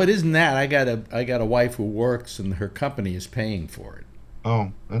 Well, no, it isn't that. I got a wife who works, and her company is paying for it.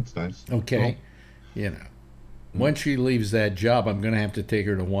 Oh, that's nice. Okay. Well, once she leaves that job, I'm going to have to take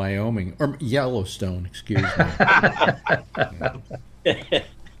her to Wyoming or Yellowstone. Excuse me.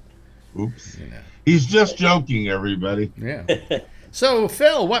 Oops. He's just joking, everybody. Yeah. So,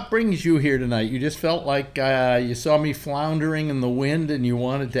 Phil, what brings you here tonight? You just felt like you saw me floundering in the wind, and you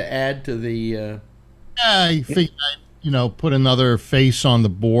wanted to add to the. I figured I'd, put another face on the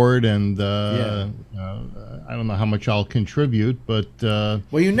board, and I don't know how much I'll contribute, but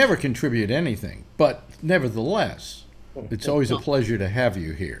well, you never contribute anything, but nevertheless, it's always a pleasure to have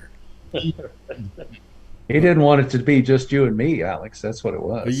you here. He didn't want it to be just you and me, Alex. That's what it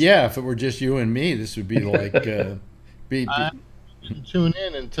was. But yeah, if it were just you and me, this would be like tune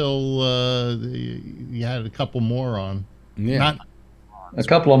in until you had a couple more on. Yeah. Not a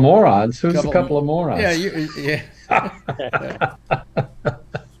couple of morons. Who's a couple of morons? Yeah,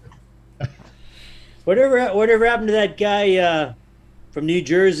 Whatever happened to that guy from New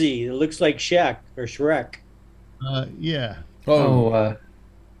Jersey that looks like Shaq or Shrek? Yeah. What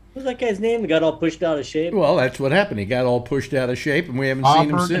was that guy's name? He got all pushed out of shape. Well, that's what happened. He got all pushed out of shape, and we haven't seen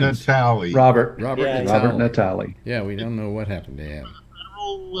him since. Robert Natale. Yeah, we don't know what happened to him.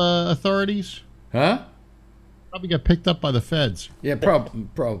 Federal authorities? Huh? Probably got picked up by the feds. Yeah, probably.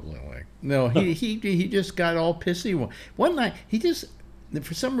 No, he just got all pissy one night. He just,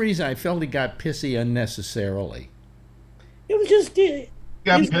 for some reason, I felt he got pissy unnecessarily. It was just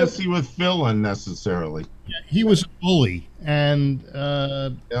got pissy with Phil unnecessarily. Yeah, he was a bully, and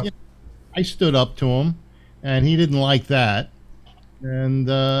I stood up to him, and he didn't like that. And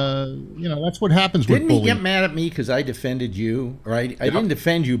that's what happens with bullying. Didn't he get mad at me because I defended you? Or I didn't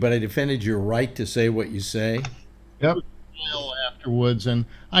defend you, but I defended your right to say what you say. Yep. trial afterwards, and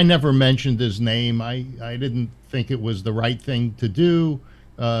I never mentioned his name. I didn't think it was the right thing to do,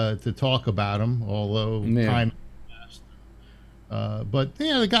 to talk about him, although time passed. But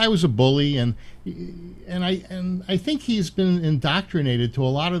yeah, the guy was a bully, and I think he's been indoctrinated to a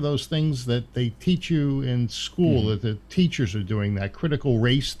lot of those things that they teach you in school. That the teachers are doing, that critical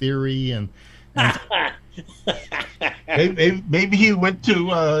race theory, and maybe he went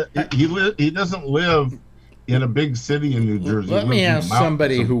to he doesn't live in a big city in New Jersey. Let me ask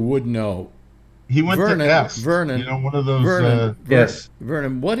somebody who would know. He went to S. Vernon, you know, one of those. Yes.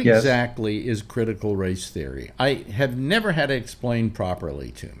 Vernon, what exactly is critical race theory? I have never had it explained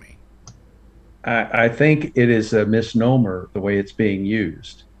properly to me. I think it is a misnomer the way it's being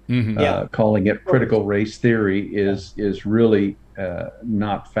used. Calling it critical race theory is really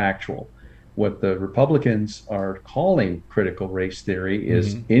not factual. What the Republicans are calling critical race theory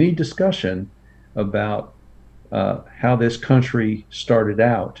is any discussion about how this country started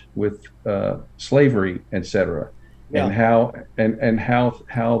out with slavery, etc., and how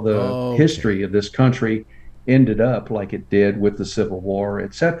the history of this country ended up like it did with the Civil War,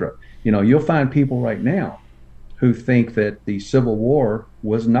 etc. You know, you'll find people right now who think that the Civil War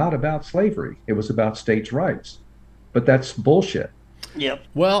was not about slavery; it was about states' rights, but that's bullshit. Yep.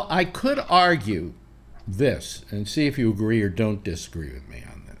 Well, I could argue this and see if you agree or don't disagree with me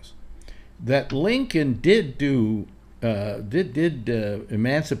on this. That Lincoln did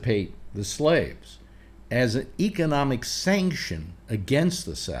emancipate the slaves as an economic sanction against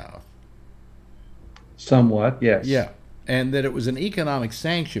the South. Somewhat, yes. Yeah, and that it was an economic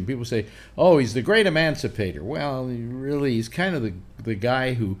sanction. People say, "Oh, he's the great emancipator." Well, he's kind of the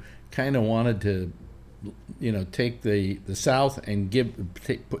guy who kind of wanted to, you know, take the South and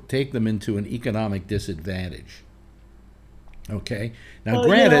take them into an economic disadvantage. Okay. Now,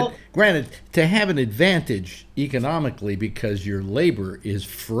 granted, to have an advantage economically because your labor is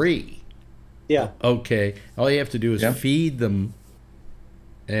free. Yeah. Okay. All you have to do is feed them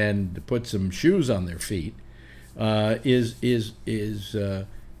and put some shoes on their feet. Is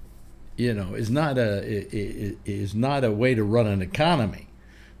not a way to run an economy.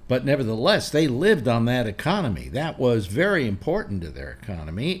 But nevertheless, they lived on that economy. That was very important to their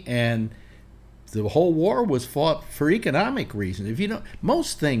economy, and the whole war was fought for economic reasons. If you don't,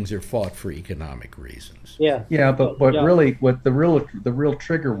 most things are fought for economic reasons. Yeah. Yeah, but really, what the real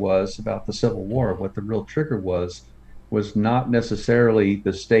trigger was about the Civil War, what the real trigger was not necessarily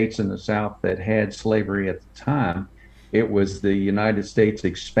the states in the South that had slavery at the time. It was the United States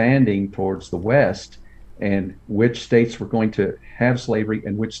expanding towards the West, and which states were going to have slavery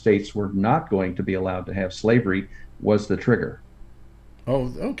and which states were not going to be allowed to have slavery was the trigger.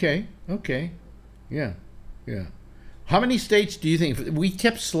 Oh, okay. Yeah. How many states do you think, if we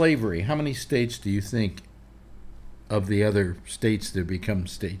kept slavery, how many states do you think of the other states that become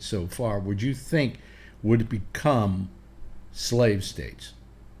states so far would you think would become slave states?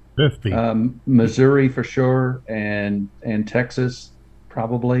 50. Missouri for sure, and Texas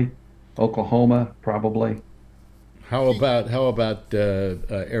probably, Oklahoma probably. How about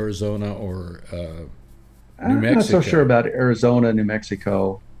Arizona or New Mexico? I'm not so sure about Arizona, New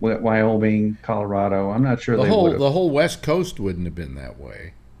Mexico, Wyoming, Colorado. I'm not sure the whole West Coast wouldn't have been that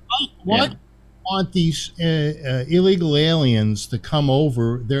way. What want these illegal aliens to come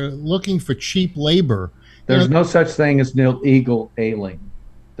over? They're looking for cheap labor. There's no such thing as an illegal alien.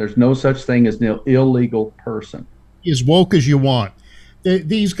 There's no such thing as an illegal person. As woke as you want.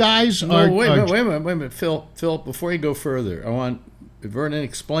 These guys are. Wait a minute, Phil. Before you go further, I want Vernon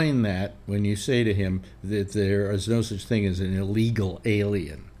explain that when you say to him that there is no such thing as an illegal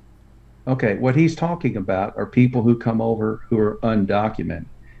alien. Okay, what he's talking about are people who come over who are undocumented.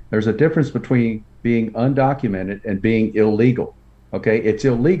 There's a difference between being undocumented and being illegal. Okay, it's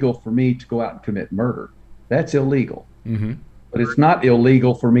illegal for me to go out and commit murder. That's illegal. Mm-hmm. But it's not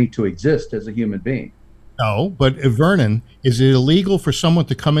illegal for me to exist as a human being. No, but Vernon, is it illegal for someone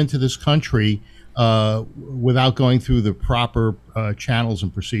to come into this country without going through the proper channels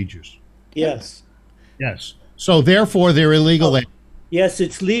and procedures? Yes. Yes. So therefore, they're illegal. Yes,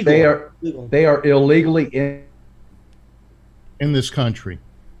 it's legal. They are illegally in this country.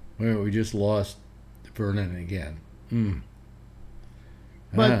 Well, we just lost Vernon again.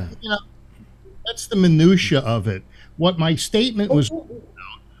 But that's the minutia of it. What my statement was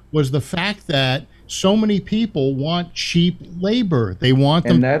the fact that so many people want cheap labor. They want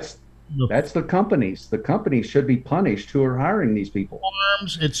them. And that's the companies. The companies should be punished who are hiring these people.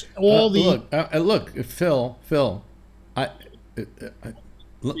 Farms. It's all look, Phil. On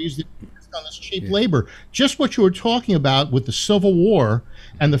this cheap labor. Just what you were talking about with the Civil War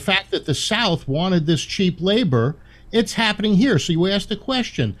and the fact that the South wanted this cheap labor. It's happening here. So you asked the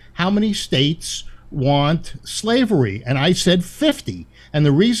question, how many states want slavery? And I said 50. And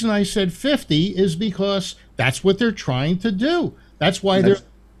the reason I said 50 is because that's what they're trying to do. That's why they're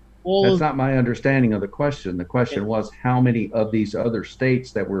all. That's not my understanding of the question. The question was how many of these other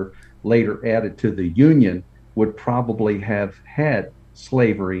states that were later added to the Union would probably have had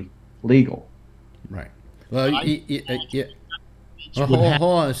slavery legal. Right. Well,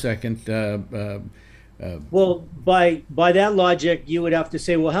 hold on a second. Well, by that logic, you would have to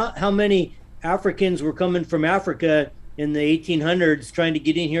say, well, how many Africans were coming from Africa in the 1800s trying to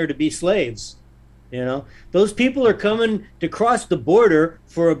get in here to be slaves? You know, those people are coming to cross the border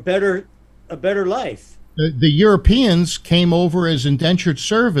for a better life. The Europeans came over as indentured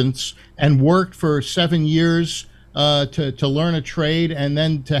servants and worked for 7 years to learn a trade and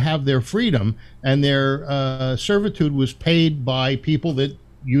then to have their freedom. And their servitude was paid by people that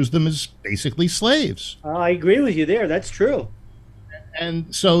used them as basically slaves. I agree with you there. That's true.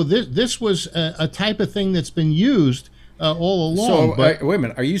 And so this was a type of thing that's been used all along. So, wait a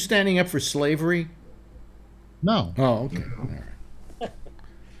minute. Are you standing up for slavery? No. Oh, okay. All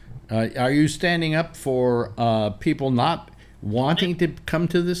right. Are you standing up for people not wanting to come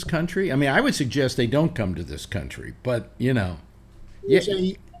to this country? I mean, I would suggest they don't come to this country, but, you know. Yeah.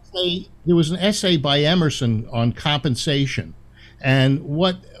 There was an essay by Emerson on compensation. And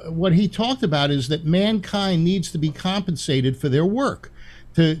what he talked about is that mankind needs to be compensated for their work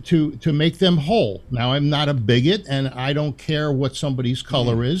to make them whole. Now, I'm not a bigot, and I don't care what somebody's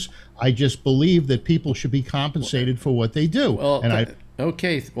color is. I just believe that people should be compensated for what they do. Well, and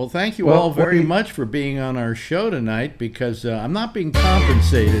okay. Well, thank you all very much for being on our show tonight, because I'm not being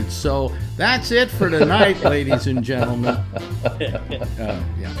compensated. So that's it for tonight, ladies and gentlemen.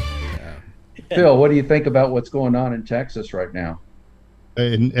 Phil, what do you think about what's going on in Texas right now?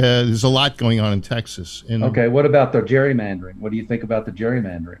 There's a lot going on in Texas. Okay, what about the gerrymandering? What do you think about the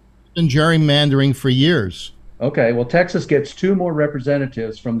gerrymandering? It's been gerrymandering for years. Okay, well, Texas gets 2 more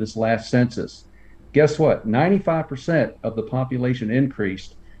representatives from this last census. Guess what? 95% of the population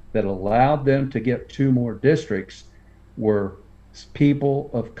increase that allowed them to get 2 more districts were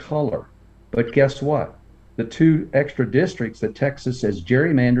people of color. But guess what? The 2 extra districts that Texas has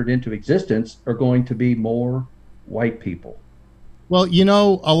gerrymandered into existence are going to be more white people. Well, you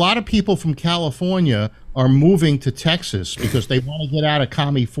know, a lot of people from California are moving to Texas because they want to get out of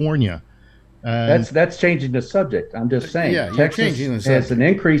California. That's changing the subject. I'm just saying, Texas has an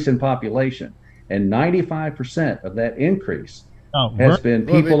increase in population, and 95% of that increase has been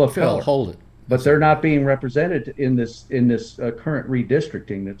people of color. Hold it. But they're not being represented in this current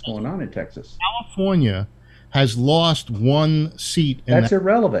redistricting that's going on in Texas. California has lost 1 seat. That's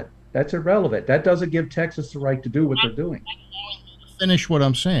irrelevant. That's irrelevant. That doesn't give Texas the right to do what they're doing. Finish what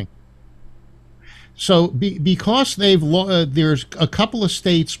I'm saying. So because there's a couple of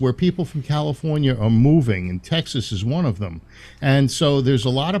states where people from California are moving, and Texas is one of them. And so there's a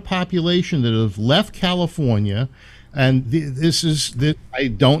lot of population that have left California. And I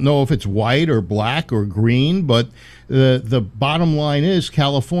don't know if it's white or black or green, but the bottom line is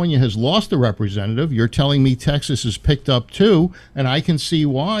California has lost a representative. You're telling me Texas has picked up 2, and I can see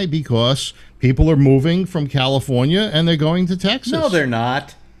why, because people are moving from California and they're going to Texas. No, they're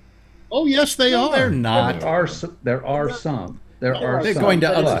not. Oh, yes, they are. They're not. There are some. They're going to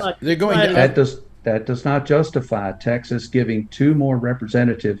others. They're going to. That does not justify Texas giving 2 more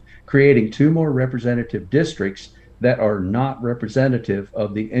creating 2 more representative districts that are not representative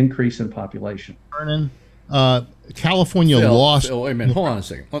of the increase in population. Vernon, California lost. Phil, wait a minute. Hold on a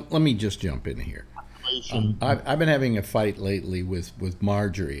second. Let me just jump in here. I've been having a fight lately with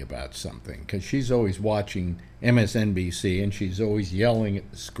Marjorie about something, because she's always watching MSNBC and she's always yelling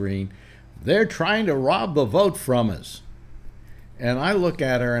at the screen, "They're trying to rob the vote from us." And I look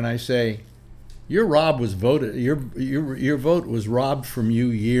at her and I say, your vote was robbed from you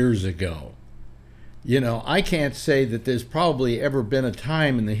years ago. You know, I can't say that there's probably ever been a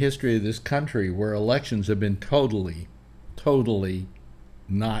time in the history of this country where elections have been totally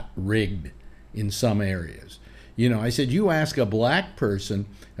not rigged in some areas. You know, I said, you ask a black person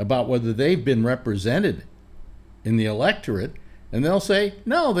about whether they've been represented in the electorate, and they'll say,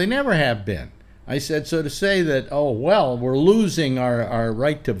 no, they never have been. I said, so to say that, oh, well, we're losing our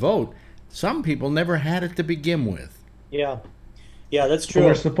right to vote, some people never had it to begin with. Yeah. Yeah, that's true. So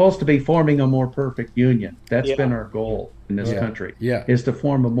we're supposed to be forming a more perfect union. That's been our goal in this country, is to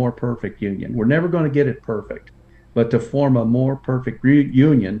form a more perfect union. We're never going to get it perfect, but to form a more perfect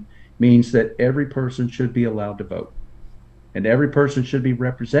union means that every person should be allowed to vote, and every person should be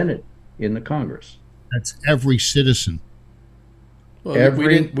represented in the Congress. That's every citizen. Well,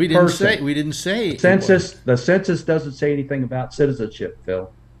 Every we didn't person. say The census doesn't say anything about citizenship,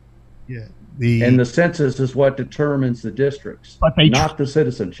 Phil. Yeah. And the census is what determines the districts, But they not the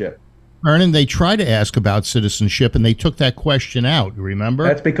citizenship. Vernon, they tried to ask about citizenship, and they took that question out. Remember?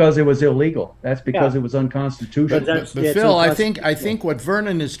 That's because it was illegal. That's because it was unconstitutional. But Phil, I think what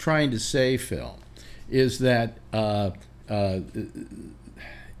Vernon is trying to say, Phil, is that boy,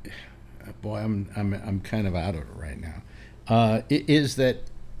 I'm kind of out of it right now. Is that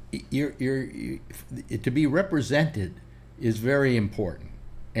to be represented is very important,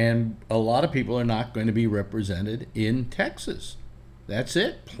 and a lot of people are not going to be represented in Texas. That's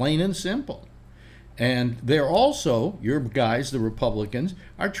it, plain and simple. And they're also, your guys, the Republicans,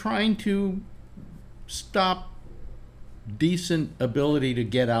 are trying to stop decent ability to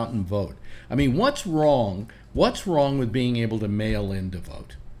get out and vote. I mean, what's wrong? What's wrong with being able to mail in to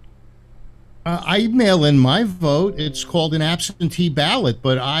vote? I mail in my vote. It's called an absentee ballot,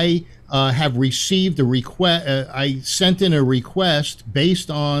 but I have received a request. I sent in a request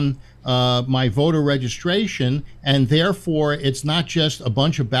based on my voter registration, and therefore it's not just a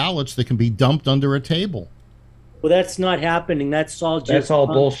bunch of ballots that can be dumped under a table. Well, that's not happening. That's all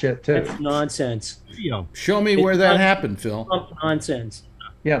bullshit too. That's nonsense. Show me where that happened, Phil. Nonsense.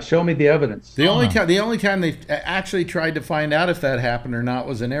 Yeah, show me the evidence. The only time they actually tried to find out if that happened or not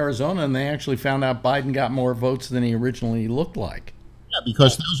was in Arizona, and they actually found out Biden got more votes than he originally looked like. Yeah,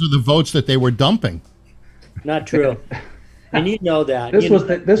 because those are the votes that they were dumping. Not true. And you know that. This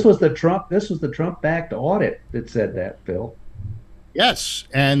was the Trump-backed audit that said that, Phil. Yes,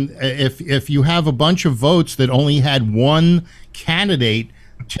 and if you have a bunch of votes that only had one candidate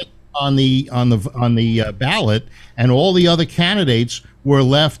on the ballot, and all the other candidates were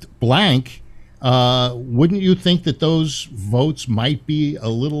left blank, wouldn't you think that those votes might be a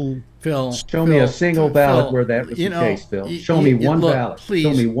little? Phil, show me a single ballot where that was the case, Phil. Show me one ballot. Please,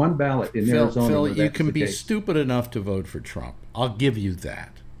 show me one ballot in Arizona. Phil, where you that's can the be case. stupid enough to vote for Trump. I'll give you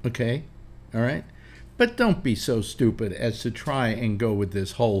that. Okay, all right. But don't be so stupid as to try and go with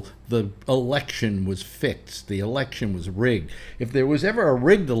this whole, the election was fixed, the election was rigged. If there was ever a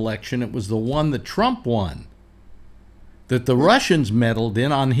rigged election, it was the one that Trump won, that the Russians meddled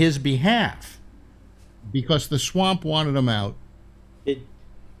in on his behalf. Because the swamp wanted him out.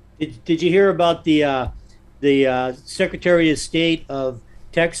 Did you hear about the Secretary of State of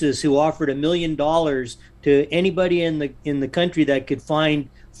Texas who offered $1 million to anybody in the country that could find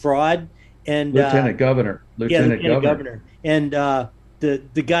fraud? And Lieutenant Governor, and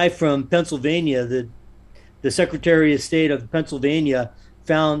the guy from Pennsylvania, the Secretary of State of Pennsylvania,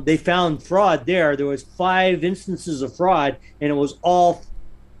 found fraud there. There was 5 instances of fraud, and it was all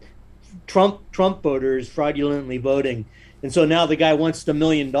Trump voters fraudulently voting. And so now the guy wants $1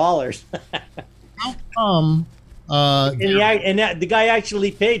 million. How come? The guy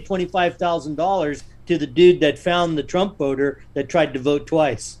actually paid $25,000 to the dude that found the Trump voter that tried to vote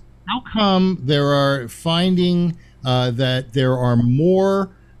twice. How come there are finding that there are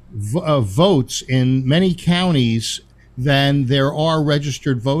more votes in many counties than there are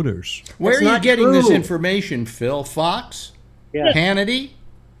registered voters? Where are you getting this information, Phil? Fox? Yeah. Hannity?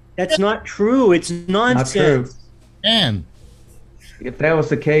 That's not true. It's nonsense. Not true. And if that was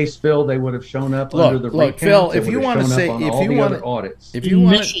the case, Phil, they would have shown up under the recounts. Phil, if you want to say, if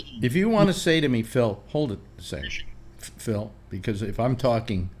you want to say to me, Phil, hold it a second, Phil, because if I'm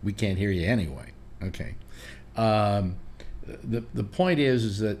talking, we can't hear you anyway. Okay. The point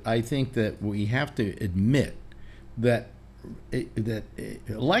is that I think that we have to admit that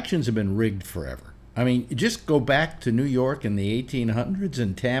elections have been rigged forever. I mean, just go back to New York in the 1800s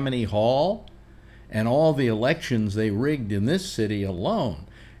and Tammany Hall and all the elections they rigged in this city alone.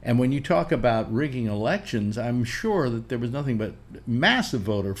 And when you talk about rigging elections, I'm sure that there was nothing but massive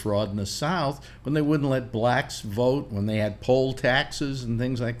voter fraud in the South when they wouldn't let blacks vote, when they had poll taxes and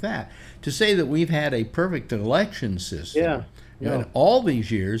things like that. To say that we've had a perfect election system in all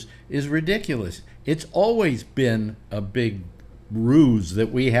these years is ridiculous. It's always been a big ruse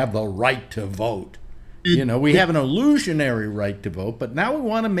that we have the right to vote. You know, we have an illusionary right to vote, but now we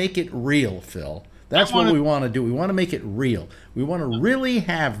want to make it real, Phil. That's what we want to do. We want to make it real. We want to really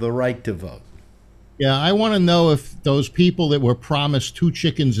have the right to vote. Yeah, I want to know if those people that were promised 2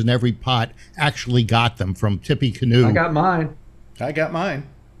 chickens in every pot actually got them from Tippy Canoe. I got mine.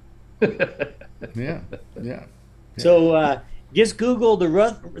 Yeah. So just Google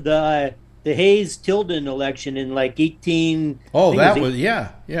the Hayes Tilden election in like 18. Oh, that was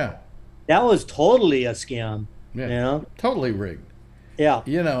yeah. That was totally a scam. Yeah, you know? Totally rigged. Yeah.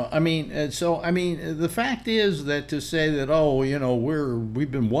 You know, I mean, the fact is that to say that, oh, you know, we've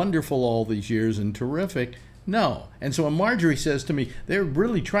been wonderful all these years and terrific, No. And so when Marjorie says to me, they're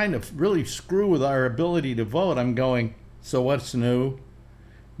really trying to really screw with our ability to vote, I'm going, so what's new?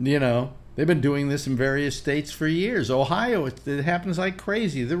 You know, they've been doing this in various states for years. Ohio, it happens like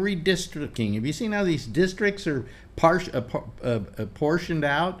crazy. The redistricting. Have you seen how these districts are portioned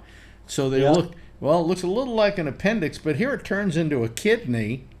out? So they look, well, it looks a little like an appendix, but here it turns into a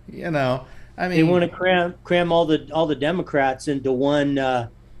kidney, you know. I mean, they want to cram all the Democrats into one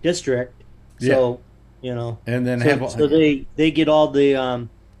district. So, you know, and then so they get all the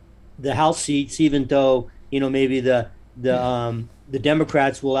House seats, even though, you know, maybe the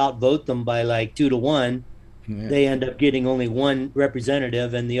Democrats will outvote them by like 2-1. Yeah. They end up getting only one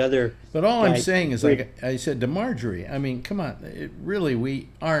representative, and the other. But all I'm saying is, like I said to Marjorie, I mean, come on, really, we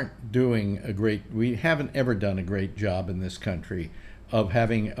aren't doing we haven't ever done a great job in this country of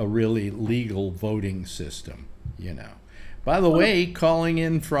having a really legal voting system, you know. By the way, calling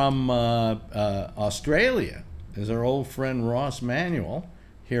in from Australia is our old friend Ross Manuel.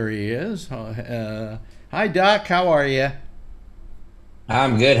 Here he is. Hi, Doc. How are you?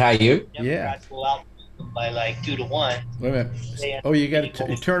 I'm good. How are you? Yeah. By like 2-1. Wait a minute. Oh, you got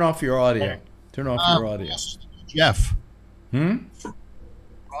to turn off your audio. Turn off your audio. Jeff.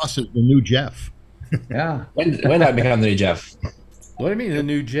 Ross is the new Jeff. Yeah. When did I become the new Jeff? What do you mean the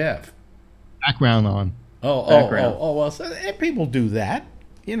new Jeff? Background on. Well, so, people do that.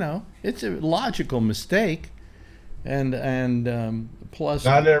 You know, it's a logical mistake, and plus,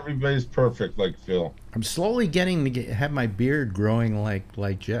 not everybody's perfect like Phil. I'm slowly getting to have my beard growing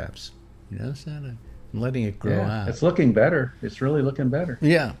like Jeff's. You notice that? I'm letting it grow out. It's looking better. It's really looking better.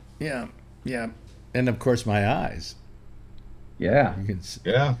 Yeah, and of course my eyes. Yeah,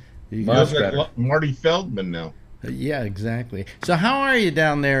 you look like Marty Feldman now. Yeah, exactly. So how are you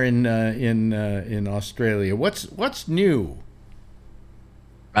down there in Australia? What's new?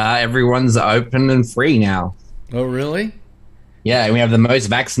 Everyone's open and free now. Oh, really? Yeah, and we have the most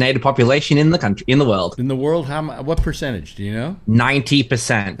vaccinated population in the country, in the world. In the world, what percentage? Do you know?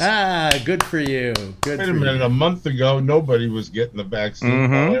 90%. Ah, good for you. Good. Wait a minute. A month ago, nobody was getting the vaccine.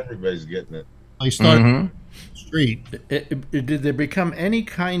 Now everybody's getting it. They started street. Did there become any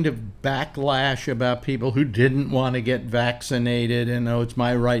kind of backlash about people who didn't want to get vaccinated and it's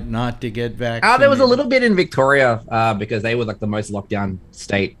my right not to get vaccinated? There was a little bit in Victoria because they were like the most lockdown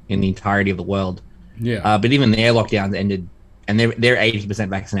state in the entirety of the world. Yeah. But even their lockdowns ended, and they're 80%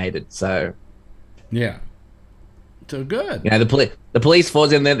 vaccinated. So. Yeah. So good. You know, the police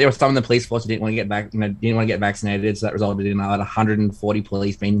force in there. There were some in the police force who didn't want to get didn't want to get vaccinated. So that resulted in about 140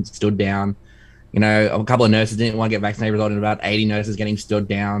 police being stood down. You know, a couple of nurses didn't want to get vaccinated, resulting in about 80 nurses getting stood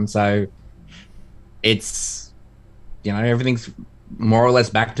down. So it's, you know, everything's more or less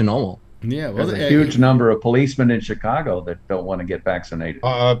back to normal. Yeah, well, there's a huge number of policemen in Chicago that don't want to get vaccinated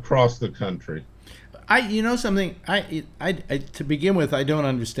across the country. You know something? I to begin with, I don't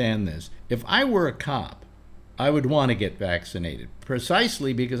understand this. If I were a cop, I would want to get vaccinated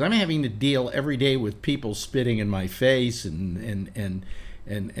precisely because I'm having to deal every day with people spitting in my face and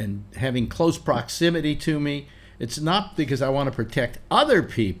having close proximity to me. It's not because I want to protect other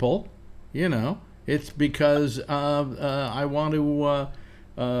people, you know. It's because I want to,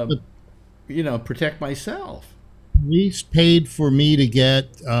 you know, protect myself. Police paid for me to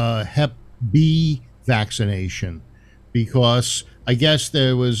get Hep B vaccination because I guess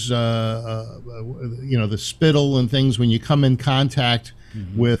there was, you know, the spittle and things when you come in contact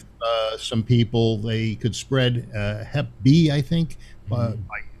with some people, they could spread Hep B, I think.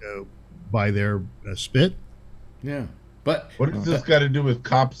 By their spit. Yeah, but what does this got to do with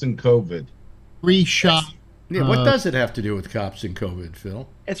cops and COVID? 3 shot. Yeah, what does it have to do with cops and COVID, Phil?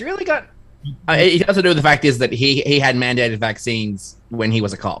 It's really got. It has to do with the fact is that he had mandated vaccines when he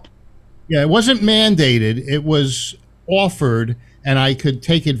was a cop. Yeah, it wasn't mandated. It was offered, and I could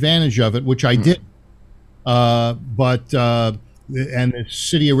take advantage of it, which I did. But and the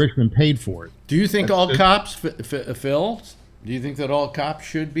city of Richmond paid for it. Do you think all cops, Phil? Do you think that all cops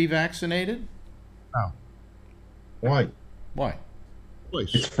should be vaccinated? No. Why? Why?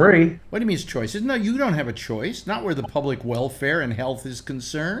 It's free. What do you mean it's choice? No, you don't have a choice. Not where the public welfare and health is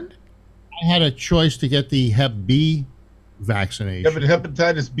concerned. I had a choice to get the Hep B vaccination. Yeah, but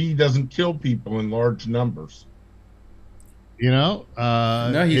hepatitis B doesn't kill people in large numbers. You know?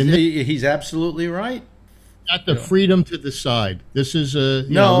 No, he's absolutely right. Got the freedom to decide. This is a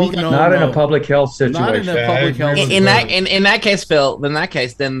not in a public health situation. Not in a public health situation. In that case, Phil. In that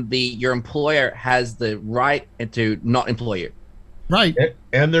case, then your employer has the right to not employ you. Right.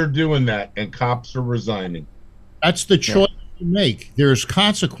 And they're doing that, and cops are resigning. That's the choice you make. There's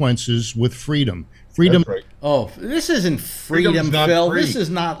consequences with freedom. Freedom That's right. Oh, this isn't freedom, Freedom's not Phil. free. This is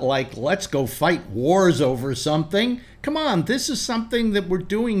not like, let's go fight wars over something. Come on, this is something that we're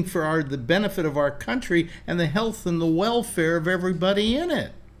doing for the benefit of our country and the health and the welfare of everybody in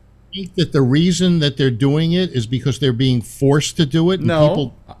it. I think that the reason that they're doing it is because they're being forced to do it. And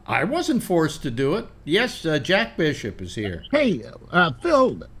No, I wasn't forced to do it. Yes, Jack Bishop is here. Hey,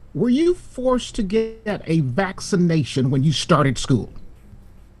 Phil, were you forced to get a vaccination when you started school?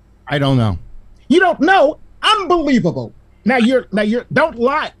 I don't know. You don't know? Unbelievable. Now you're don't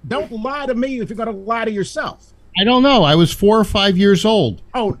lie to me if you're going to lie to yourself. I don't know. I was 4 or 5 years old.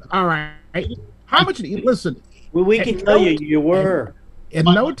 Oh, all right. How much? Listen, Well, we can tell you were. in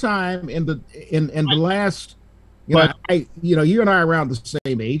no time in the last, you and I are around the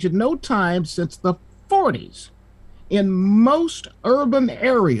same age. In no time since the 40s, in most urban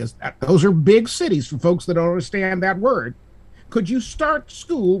areas, those are big cities for folks that don't understand that word, could you start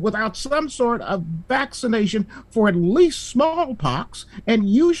school without some sort of vaccination for at least smallpox and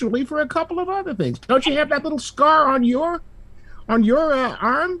usually for a couple of other things? Don't you have that little scar on your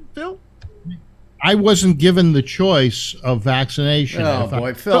arm, Phil? I wasn't given the choice of vaccination. Oh,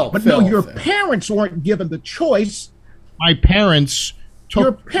 boy, Phil. No, your parents weren't given the choice. My parents took.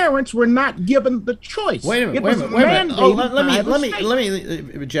 Your parents were not given the choice. Wait a minute. Oh, let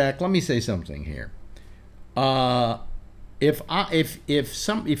me, Jack. Let me say something here.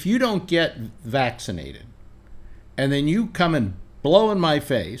 If you don't get vaccinated, and then you come and blow in my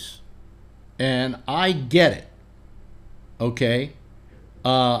face, and I get it, okay.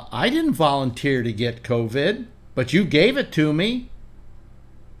 I didn't volunteer to get COVID, but you gave it to me.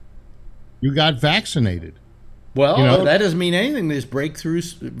 You got vaccinated. Well, that doesn't mean anything. There's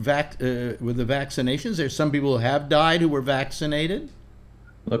breakthroughs with the vaccinations. There's some people who have died who were vaccinated.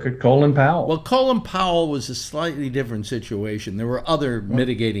 Look at Colin Powell. Well, Colin Powell was a slightly different situation. There were other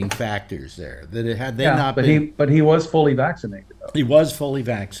mitigating factors there that had they not been. But he was fully vaccinated, though. He was fully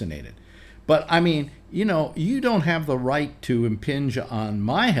vaccinated. But, I mean, you don't have the right to impinge on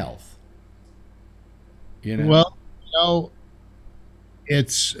my health. Well,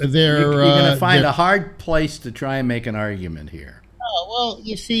 it's they're you're going to find a hard place to try and make an argument here. Oh, well,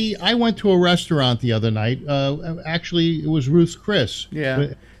 you see, I went to a restaurant the other night. Actually, it was Ruth's Chris.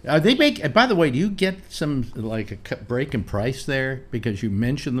 Yeah. They make. By the way, do you get some like a break in price there because you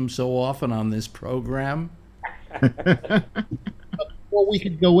mention them so often on this program? Before we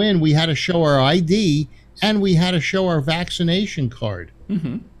could go in, we had to show our ID and we had to show our vaccination card.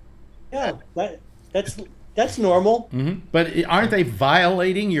 Mm-hmm. Yeah, that's normal. Mm-hmm. But aren't they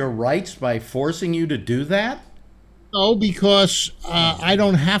violating your rights by forcing you to do that? No, because I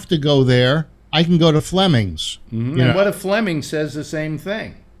don't have to go there. I can go to Fleming's. Mm-hmm. And what if Fleming says the same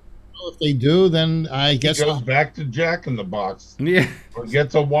thing? Well, if they do, then I guess he goes back to Jack in the Box. Yeah, or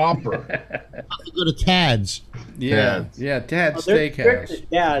gets a Whopper. I'll go to Tad's. Yeah, Tad's Steakhouse.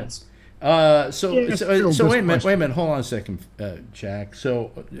 Tad's. So wait a minute. Hold on a second, Jack.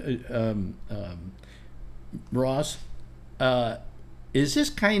 So, Ross, is this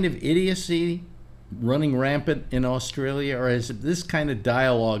kind of idiocy running rampant in Australia, or has this kind of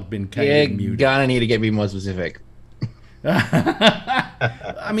dialogue been kind of muted? You're gonna need to be more specific.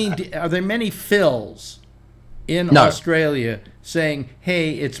 I mean, are there many Phils in Australia saying,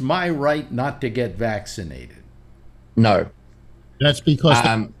 hey, it's my right not to get vaccinated? No. That's because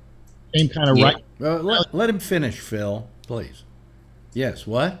same kind of right. Let him finish, Phil, please. Yes,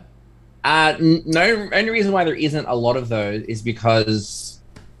 what? No, only reason why there isn't a lot of those is because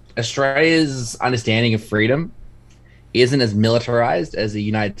Australia's understanding of freedom isn't as militarized as the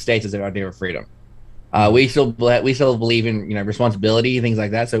United States as their idea of freedom. We still believe in responsibility, things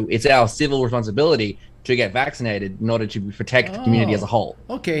like that. So it's our civil responsibility to get vaccinated in order to protect the community as a whole.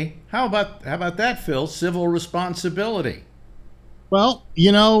 Okay, how about that, Phil? Civil responsibility. Well,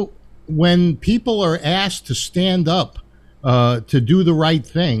 when people are asked to stand up to do the right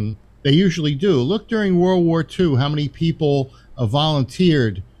thing, they usually do. Look, during World War II, how many people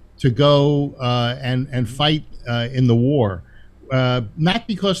volunteered to go and fight in the war, not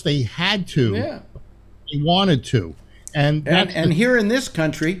because they had to, they wanted to, and here in this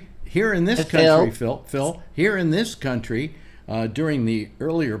country, Phil, here in this country, during the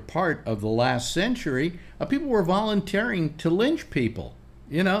earlier part of the last century, people were volunteering to lynch people.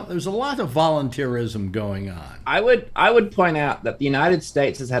 There's a lot of volunteerism going on. I would point out that the United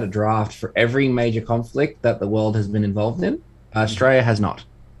States has had a draft for every major conflict that the world has been involved in. Australia has not.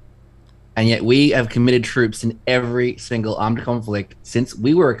 And yet we have committed troops in every single armed conflict since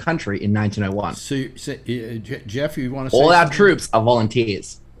we were a country in 1901. So Jeff, you want to say all our something? troops are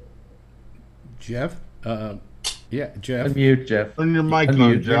volunteers. Jeff? Yeah, Jeff. Unmute, Jeff. Turn your mic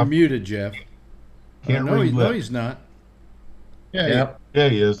on, Jeff. You're muted, Jeff. Can't no, read lips. he's not. Yeah. Yeah,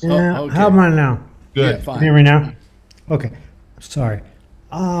 he is. Yeah, okay. How am I now? Good. Yeah, fine. Can you hear me now? Okay. Sorry.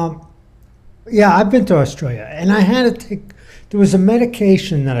 Yeah, I've been to Australia, and I had to take. There was a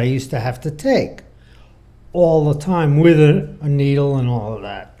medication that I used to have to take all the time with a needle and all of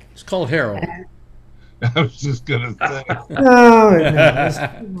that. It's called heroin. I was just gonna say. No, it's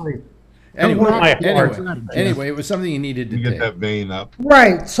like, Anyway, it was something you needed to You get take. that vein up.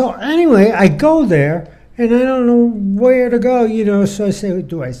 right. So anyway, I go there, and I don't know where to go. So I say,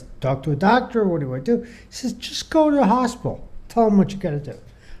 do I talk to a doctor? What do I do? He says, just go to the hospital. Tell them what you got to do.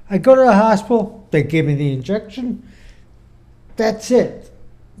 I go to the hospital. They give me the injection. That's it.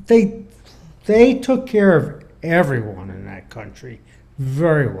 They took care of everyone in that country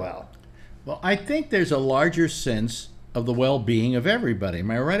very well. Well, I think there's a larger sense of the well-being of everybody.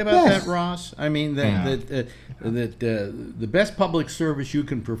 Am I right about Yes. that, Ross? I mean, that the best public service you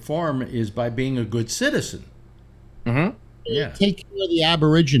can perform is by being a good citizen. Mm-hmm. Yeah. Take care of the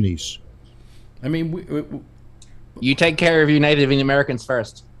Aborigines. I mean, You take care of you Native Americans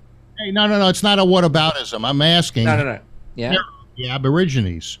first. Hey, no. It's not a whataboutism. I'm asking. No. Yeah. The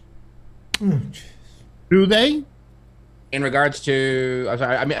Aborigines. Oh, Do they? In regards to,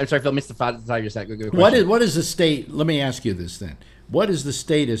 I'm sorry, Phil, missed the side you said. Good what question. is the state? Let me ask you this then. What is the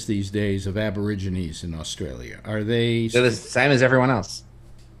status these days of Aborigines in Australia? Are they They're the same as everyone else.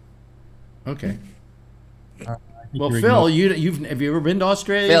 okay? Well, you're Phil, have you ever been to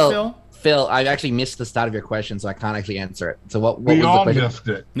Australia, Phil? Phil, I actually missed the start of your question, so I can't actually answer it. So what We was all the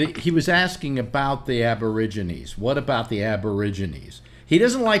question? missed it. He was asking about the Aborigines. What about the Aborigines? He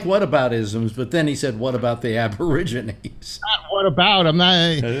doesn't like whataboutisms, but then he said, "What about the Aborigines?" Not what about? I'm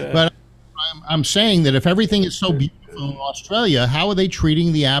not. But I'm saying that if everything is so beautiful in Australia, how are they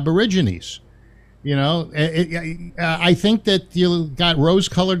treating the Aborigines? I think that you got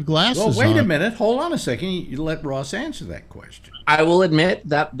rose-colored glasses. Well, wait a on. minute. Hold on a second. You let Ross answer that question. I will admit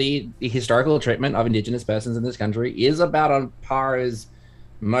that the historical treatment of Indigenous persons in this country is about on par as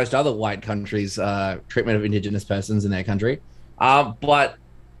most other white countries' treatment of Indigenous persons in their country. But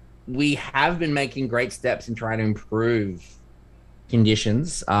we have been making great steps in trying to improve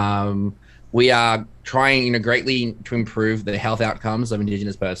conditions. We are trying, greatly to improve the health outcomes of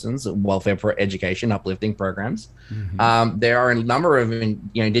Indigenous persons, welfare for education, uplifting programs. Mm-hmm. There are a number of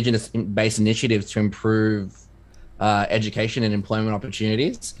Indigenous-based initiatives to improve education and employment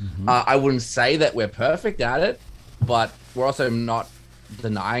opportunities. Mm-hmm. I wouldn't say that we're perfect at it, but we're also not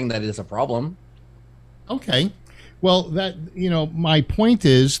denying that it is a problem. Okay. Well, my point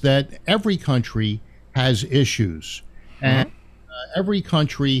is that every country has issues, and every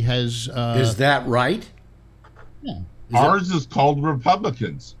country has. Is that right? Yeah. Ours is called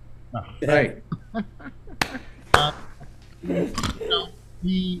Republicans. Right.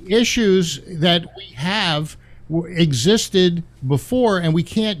 The issues that we have existed before, and we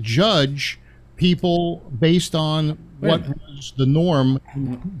can't judge people based on what was the norm.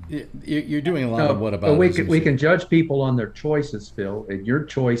 You're doing a lot of what But about? we can judge people on their choices, Phil. And your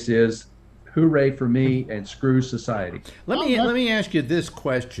choice is hooray for me and screw society. Let me ask you this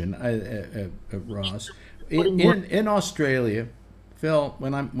question, Ross. In Australia, Phil,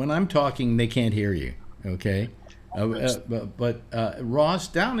 when I'm talking, they can't hear you. Okay, but Ross,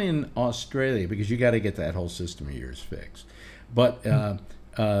 down in Australia, because you got to get that whole system of yours fixed. But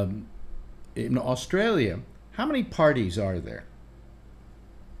in Australia, how many parties are there?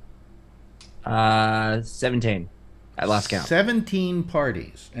 17 at last count. 17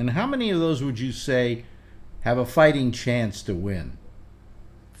 parties. And how many of those would you say have a fighting chance to win?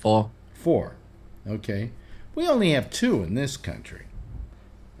 4. 4. Okay. We only have 2 in this country.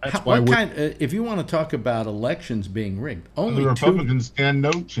 That's why if you want to talk about elections being rigged, only The 2. Republicans stand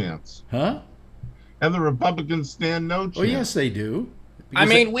no chance. Huh? And the Republicans stand no chance. Oh, yes, they do. I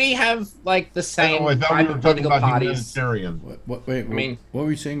mean, we have the same I thought we were talking political about parties. humanitarian. What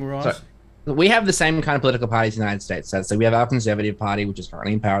were you saying, Ross? Sorry. We have the same kind of political parties in the United States. So we have our Conservative Party, which is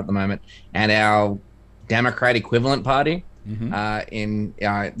currently in power at the moment, and our Democrat equivalent party.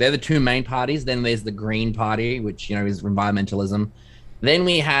 Mm-hmm. They're the 2 main parties. Then there's the Green Party, which is environmentalism. Then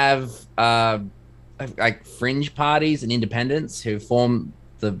we have fringe parties and independents who form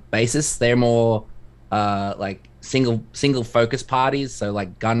the basis. They're more single focus parties, so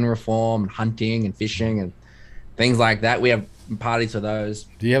like gun reform, and hunting, and fishing, and things like that. We have parties for those.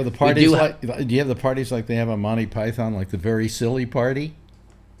 Do you have the parties do you have the parties like they have on Monty Python, like the Very Silly Party?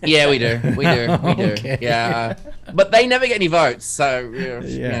 Yeah, we do. We do. Okay. Yeah, but they never get any votes. So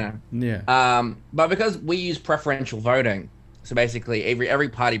Yeah. but because we use preferential voting, so basically every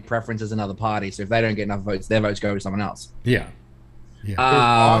party preferences another party. So if they don't get enough votes, their votes go to someone else. Yeah.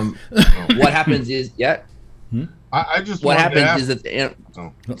 Yeah. What happens is, I just what wanted to happens ask- is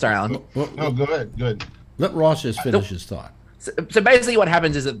that sorry, Alan. No, go ahead. Good. Let Ross just finish his thought. So basically, what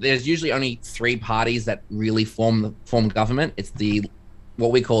happens is that there's usually only three parties that really form government. It's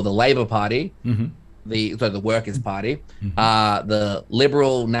what we call the Labour Party, the Workers' Party, the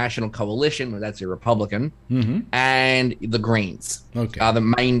Liberal National Coalition, that's a Republican, and the Greens. Are the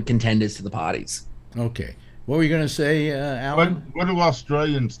main contenders to the parties. Okay. What were you going to say, Alan? What do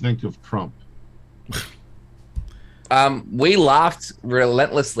Australians think of Trump? We laughed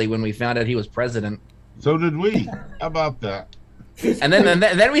relentlessly when we found out he was president. So did we. How about that? And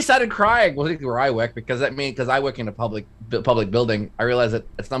then we started crying. Well, where I work, because I work in a public building. I realized that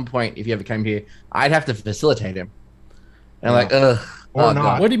at some point, if he ever came here, I'd have to facilitate him. And I'm like, ugh. Or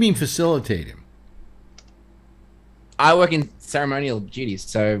not. What do you mean facilitate him? I work in ceremonial duties,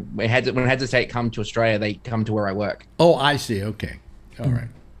 so when heads of state come to Australia, they come to where I work. Oh, I see. Okay, all right.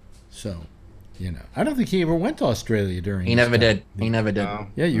 So, I don't think he ever went to Australia during. He never did. He never did.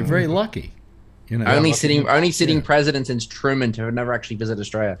 Yeah, you're very lucky. Only sitting president since Truman to have never actually visit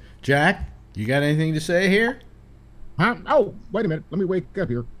Australia. Jack, you got anything to say here? Oh, wait a minute. Let me wake up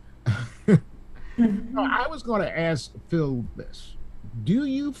here. No, I was going to ask Phil this. Do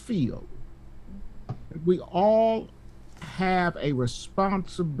you feel that we all have a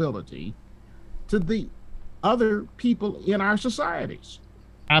responsibility to the other people in our societies?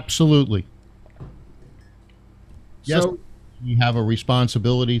 Absolutely. Yes. So, we have a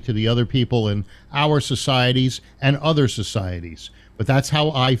responsibility to the other people in our societies and other societies. But that's how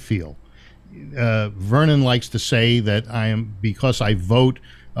I feel. Vernon likes to say that because I vote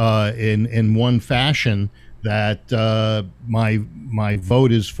in one fashion, that my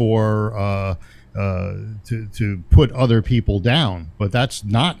vote is for to put other people down. But that's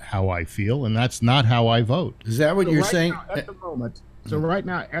not how I feel, and that's not how I vote. Is that what you're saying? Right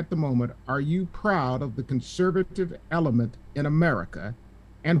now, at the moment, are you proud of the conservative element in America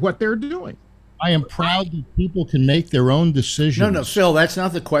and what they're doing? I am proud that people can make their own decisions. No, Phil, that's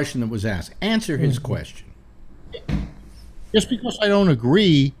not the question that was asked. Answer his question. Just because I don't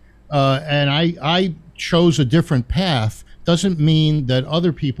agree and I chose a different path doesn't mean that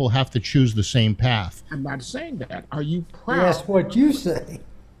other people have to choose the same path. I'm not saying that. Are you proud? That's what you say.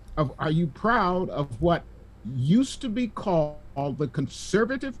 Are you proud of what used to be called the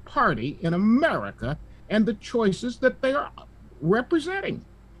Conservative Party in America and the choices that they are representing?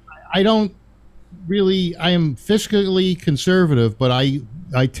 I don't really. I am fiscally conservative, but I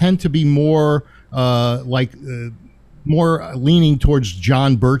tend to be more more leaning towards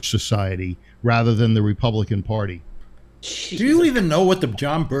John Birch Society rather than the Republican Party. Do you even know what the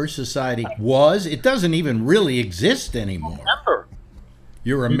John Birch Society was? It doesn't even really exist anymore.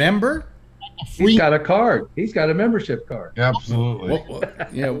 You're a member? He's got a card. He's got a membership card. Absolutely.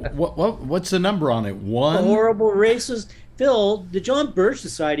 What's the number on it? One? A horrible racist. Phil, the John Birch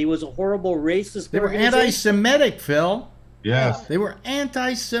Society was a horrible racist. They were anti-Semitic, Phil. Yes. They were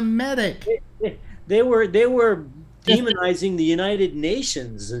anti-Semitic. They were demonizing the United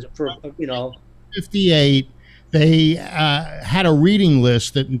Nations for 58. They had a reading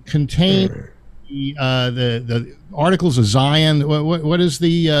list that contained the Articles of Zion. What is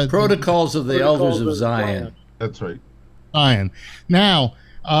the Protocols of the Elders of Zion? That's right. Zion. Now,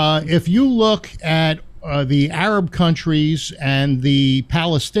 if you look at the Arab countries and the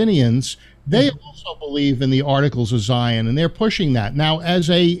Palestinians, they also believe in the Articles of Zion, and they're pushing that. Now, as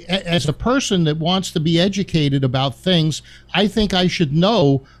a person that wants to be educated about things, I think I should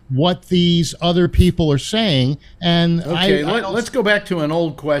know what these other people are saying. And okay, let's go back to an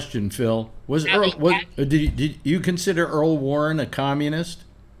old question, Phil. Did you consider Earl Warren a communist?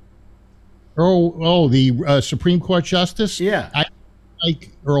 The Supreme Court Justice? Yeah. I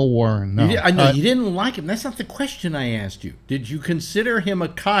like Earl Warren. No. I know you didn't like him. That's not the question I asked you. Did you consider him a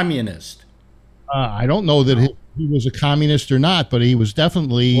communist? I don't know that he was a communist or not, but he was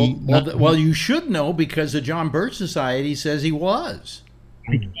definitely. Well, you should know because the John Birch Society says he was.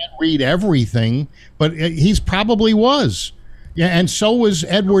 I can't read everything, but he's probably was. Yeah, and so was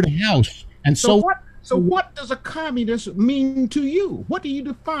Edward House. And so what does a communist mean to you? What do you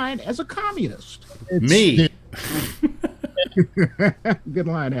define as a communist? Me. Good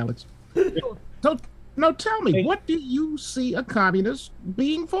line, Alex. No, tell me, what do you see a communist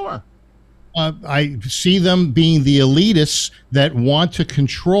being for? I see them being the elitists that want to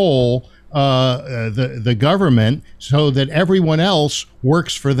control the government so that everyone else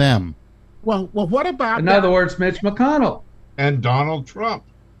works for them. Well, what about... In other words, Mitch McConnell. And Donald Trump.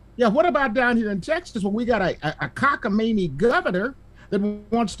 Yeah, what about down here in Texas where we got a cockamamie governor that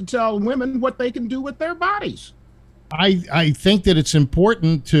wants to tell women what they can do with their bodies? I think that it's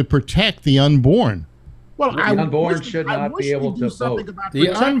important to protect the unborn. Well, The unborn should not be able to vote. The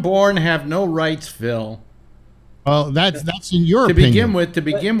unborn have no rights, Phil. Well, that's in your To opinion.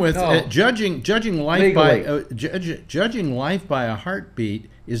 begin with, No. judging life by judging life by a heartbeat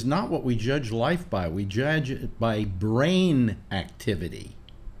is not what we judge life by. We judge it by brain activity.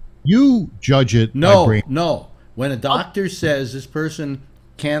 You judge it. by No, brain. no. When a doctor says this person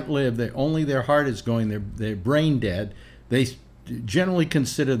can't live, only their heart is going, they're brain dead, they generally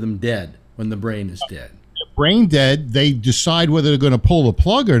consider them dead when the brain is dead. Brain dead. They decide whether they're going to pull the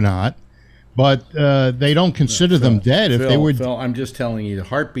plug or not, but they don't consider them dead. If they were, Phil, I'm just telling you, the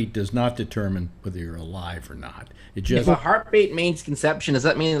heartbeat does not determine whether you're alive or not. It just If a heartbeat means conception, does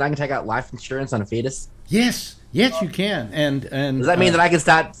that mean that I can take out life insurance on a fetus? yes, you can. And Does that mean that I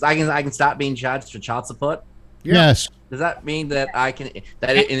can start being charged for child support? yes. Does that mean that I can in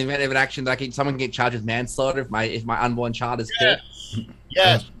the event of an action that someone can get charged with manslaughter if my unborn child is killed?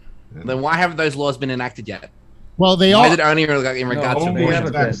 Yes. Then why haven't those laws been enacted yet? Well, they Why are. is it only in regards to Only in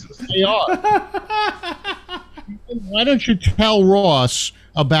abortion? Texas. They are. Why don't you tell Ross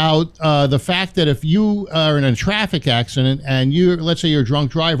about the fact that if you are in a traffic accident and let's say you're a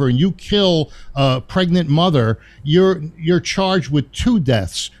drunk driver and you kill a pregnant mother, you're charged with 2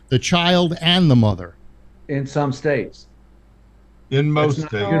 deaths, the child and the mother. In some states. In most It's not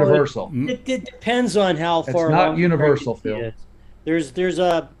states. universal. It depends on how It's far not along the universal, pregnancy Phil. is. There's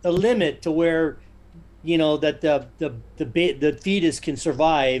a limit to where, that the fetus can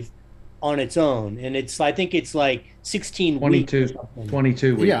survive on its own, and I think it's like 16 weeks.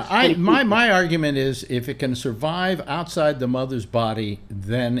 22 weeks. yeah, my argument is if it can survive outside the mother's body,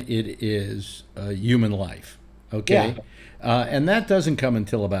 then it is a human life. Okay. Yeah. And that doesn't come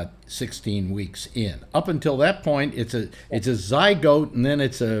until about 16 weeks in. Up until that point, it's a zygote, and then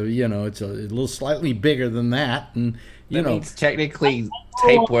it's a little slightly bigger than that, and That means technically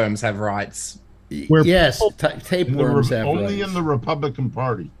tapeworms have rights. yes, tapeworms have Only rights. in the Republican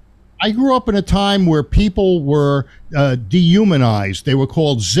Party. I grew up in a time where people were dehumanized. They were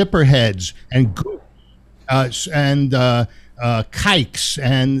called zipperheads and kikes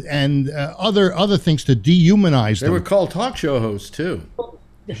and other things to dehumanize They them. were called talk show hosts too.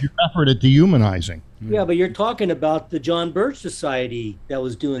 Your effort at dehumanizing. Yeah, but you're talking about the John Birch Society that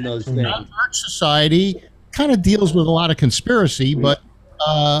was doing those things. John Birch Society kind of deals with a lot of conspiracy, but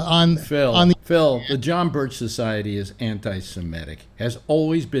Phil, the John Birch Society is anti-Semitic, has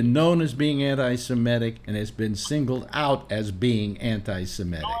always been known as being anti-Semitic, and has been singled out as being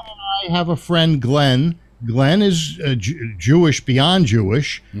anti-Semitic. I have a friend, Glenn. Glenn is Jewish beyond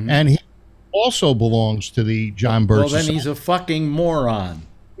Jewish, and he also belongs to the John Birch Well, then Society. he's a fucking moron.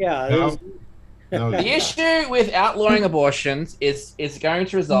 Yeah. The issue with outlawing abortions is going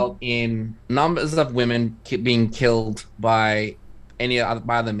to result in numbers of women being killed by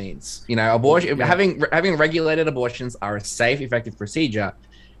by other means. Abortion, having regulated abortions are a safe, effective procedure.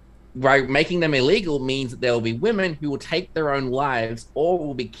 By making them illegal means that there will be women who will take their own lives or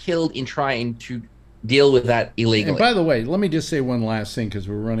will be killed in trying to deal with that illegally. And by the way, let me just say one last thing because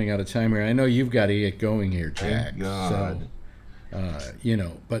we're running out of time here. I know you've got to get going here, Jack. Thank God.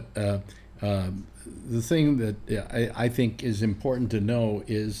 So, the thing that I think is important to know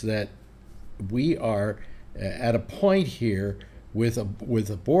is that we are at a point here with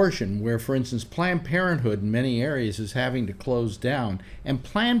abortion where, for instance, Planned Parenthood in many areas is having to close down. And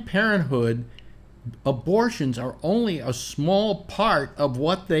Planned Parenthood abortions are only a small part of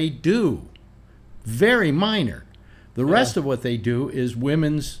what they do. Very minor. The rest of what they do is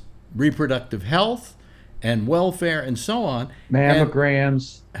women's reproductive health and welfare and so on.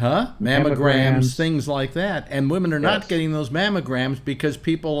 Mammograms. Mammograms, things like that. And women are not getting those mammograms because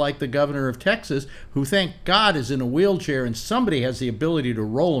people like the governor of Texas, who thank God is in a wheelchair and somebody has the ability to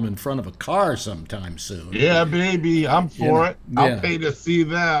roll him in front of a car sometime soon. Yeah, baby, I'm for it. I'll pay to see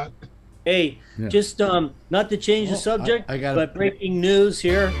that. Hey, just not to change the subject, but breaking news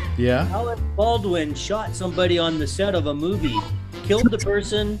here. Yeah. Alec Baldwin shot somebody on the set of a movie, killed the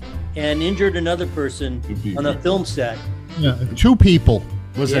person, and injured another person on a film set. Yeah, 2 people.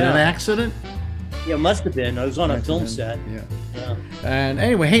 Was it an accident? Yeah, it must have been. I was on a film set. Yeah. And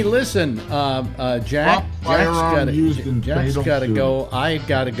anyway, hey, listen, Jack's got to go. I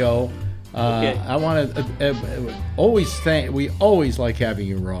got to go. I want to we always like having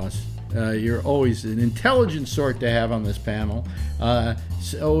you, Ross. You're always an intelligent sort to have on this panel.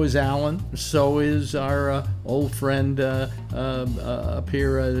 So is Alan. So is our old friend up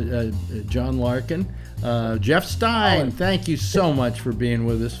here, John Larkin. Jeff Stein, thank you so much for being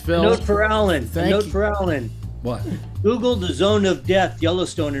with us. Phil, Note for Alan. Thank you. For Alan. What? Google the zone of death,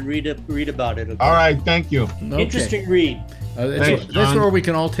 Yellowstone, and read about it. Okay? All right, thank you. Okay. Interesting read. That's where we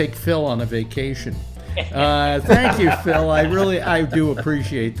can all take Phil on a vacation. Thank you, Phil. I do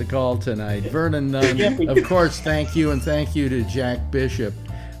appreciate the call tonight. Vernon Nunn, of course, thank you, and thank you to Jack Bishop.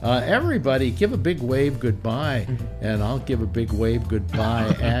 Everybody, give a big wave goodbye, and I'll give a big wave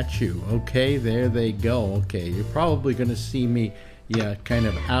goodbye at you. Okay, there they go. Okay, you're probably going to see me, kind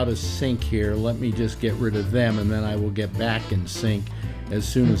of out of sync here. Let me just get rid of them, and then I will get back in sync as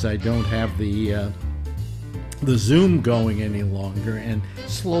soon as I don't have the Zoom going any longer, and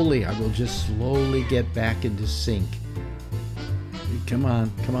slowly, I will just slowly get back into sync. Come on,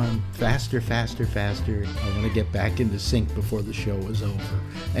 faster. I want to get back into sync before the show is over.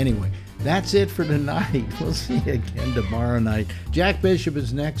 Anyway, that's it for tonight. We'll see you again tomorrow night. Jack Bishop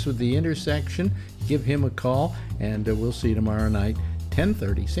is next with The Intersection. Give him a call, and we'll see you tomorrow night,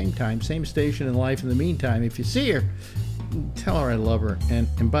 10:30, same time, same station in life. In the meantime, if you see her, tell her I love her.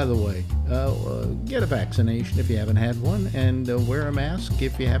 And by the way, get a vaccination if you haven't had one, and wear a mask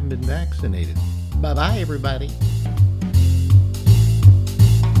if you haven't been vaccinated. Bye-bye, everybody.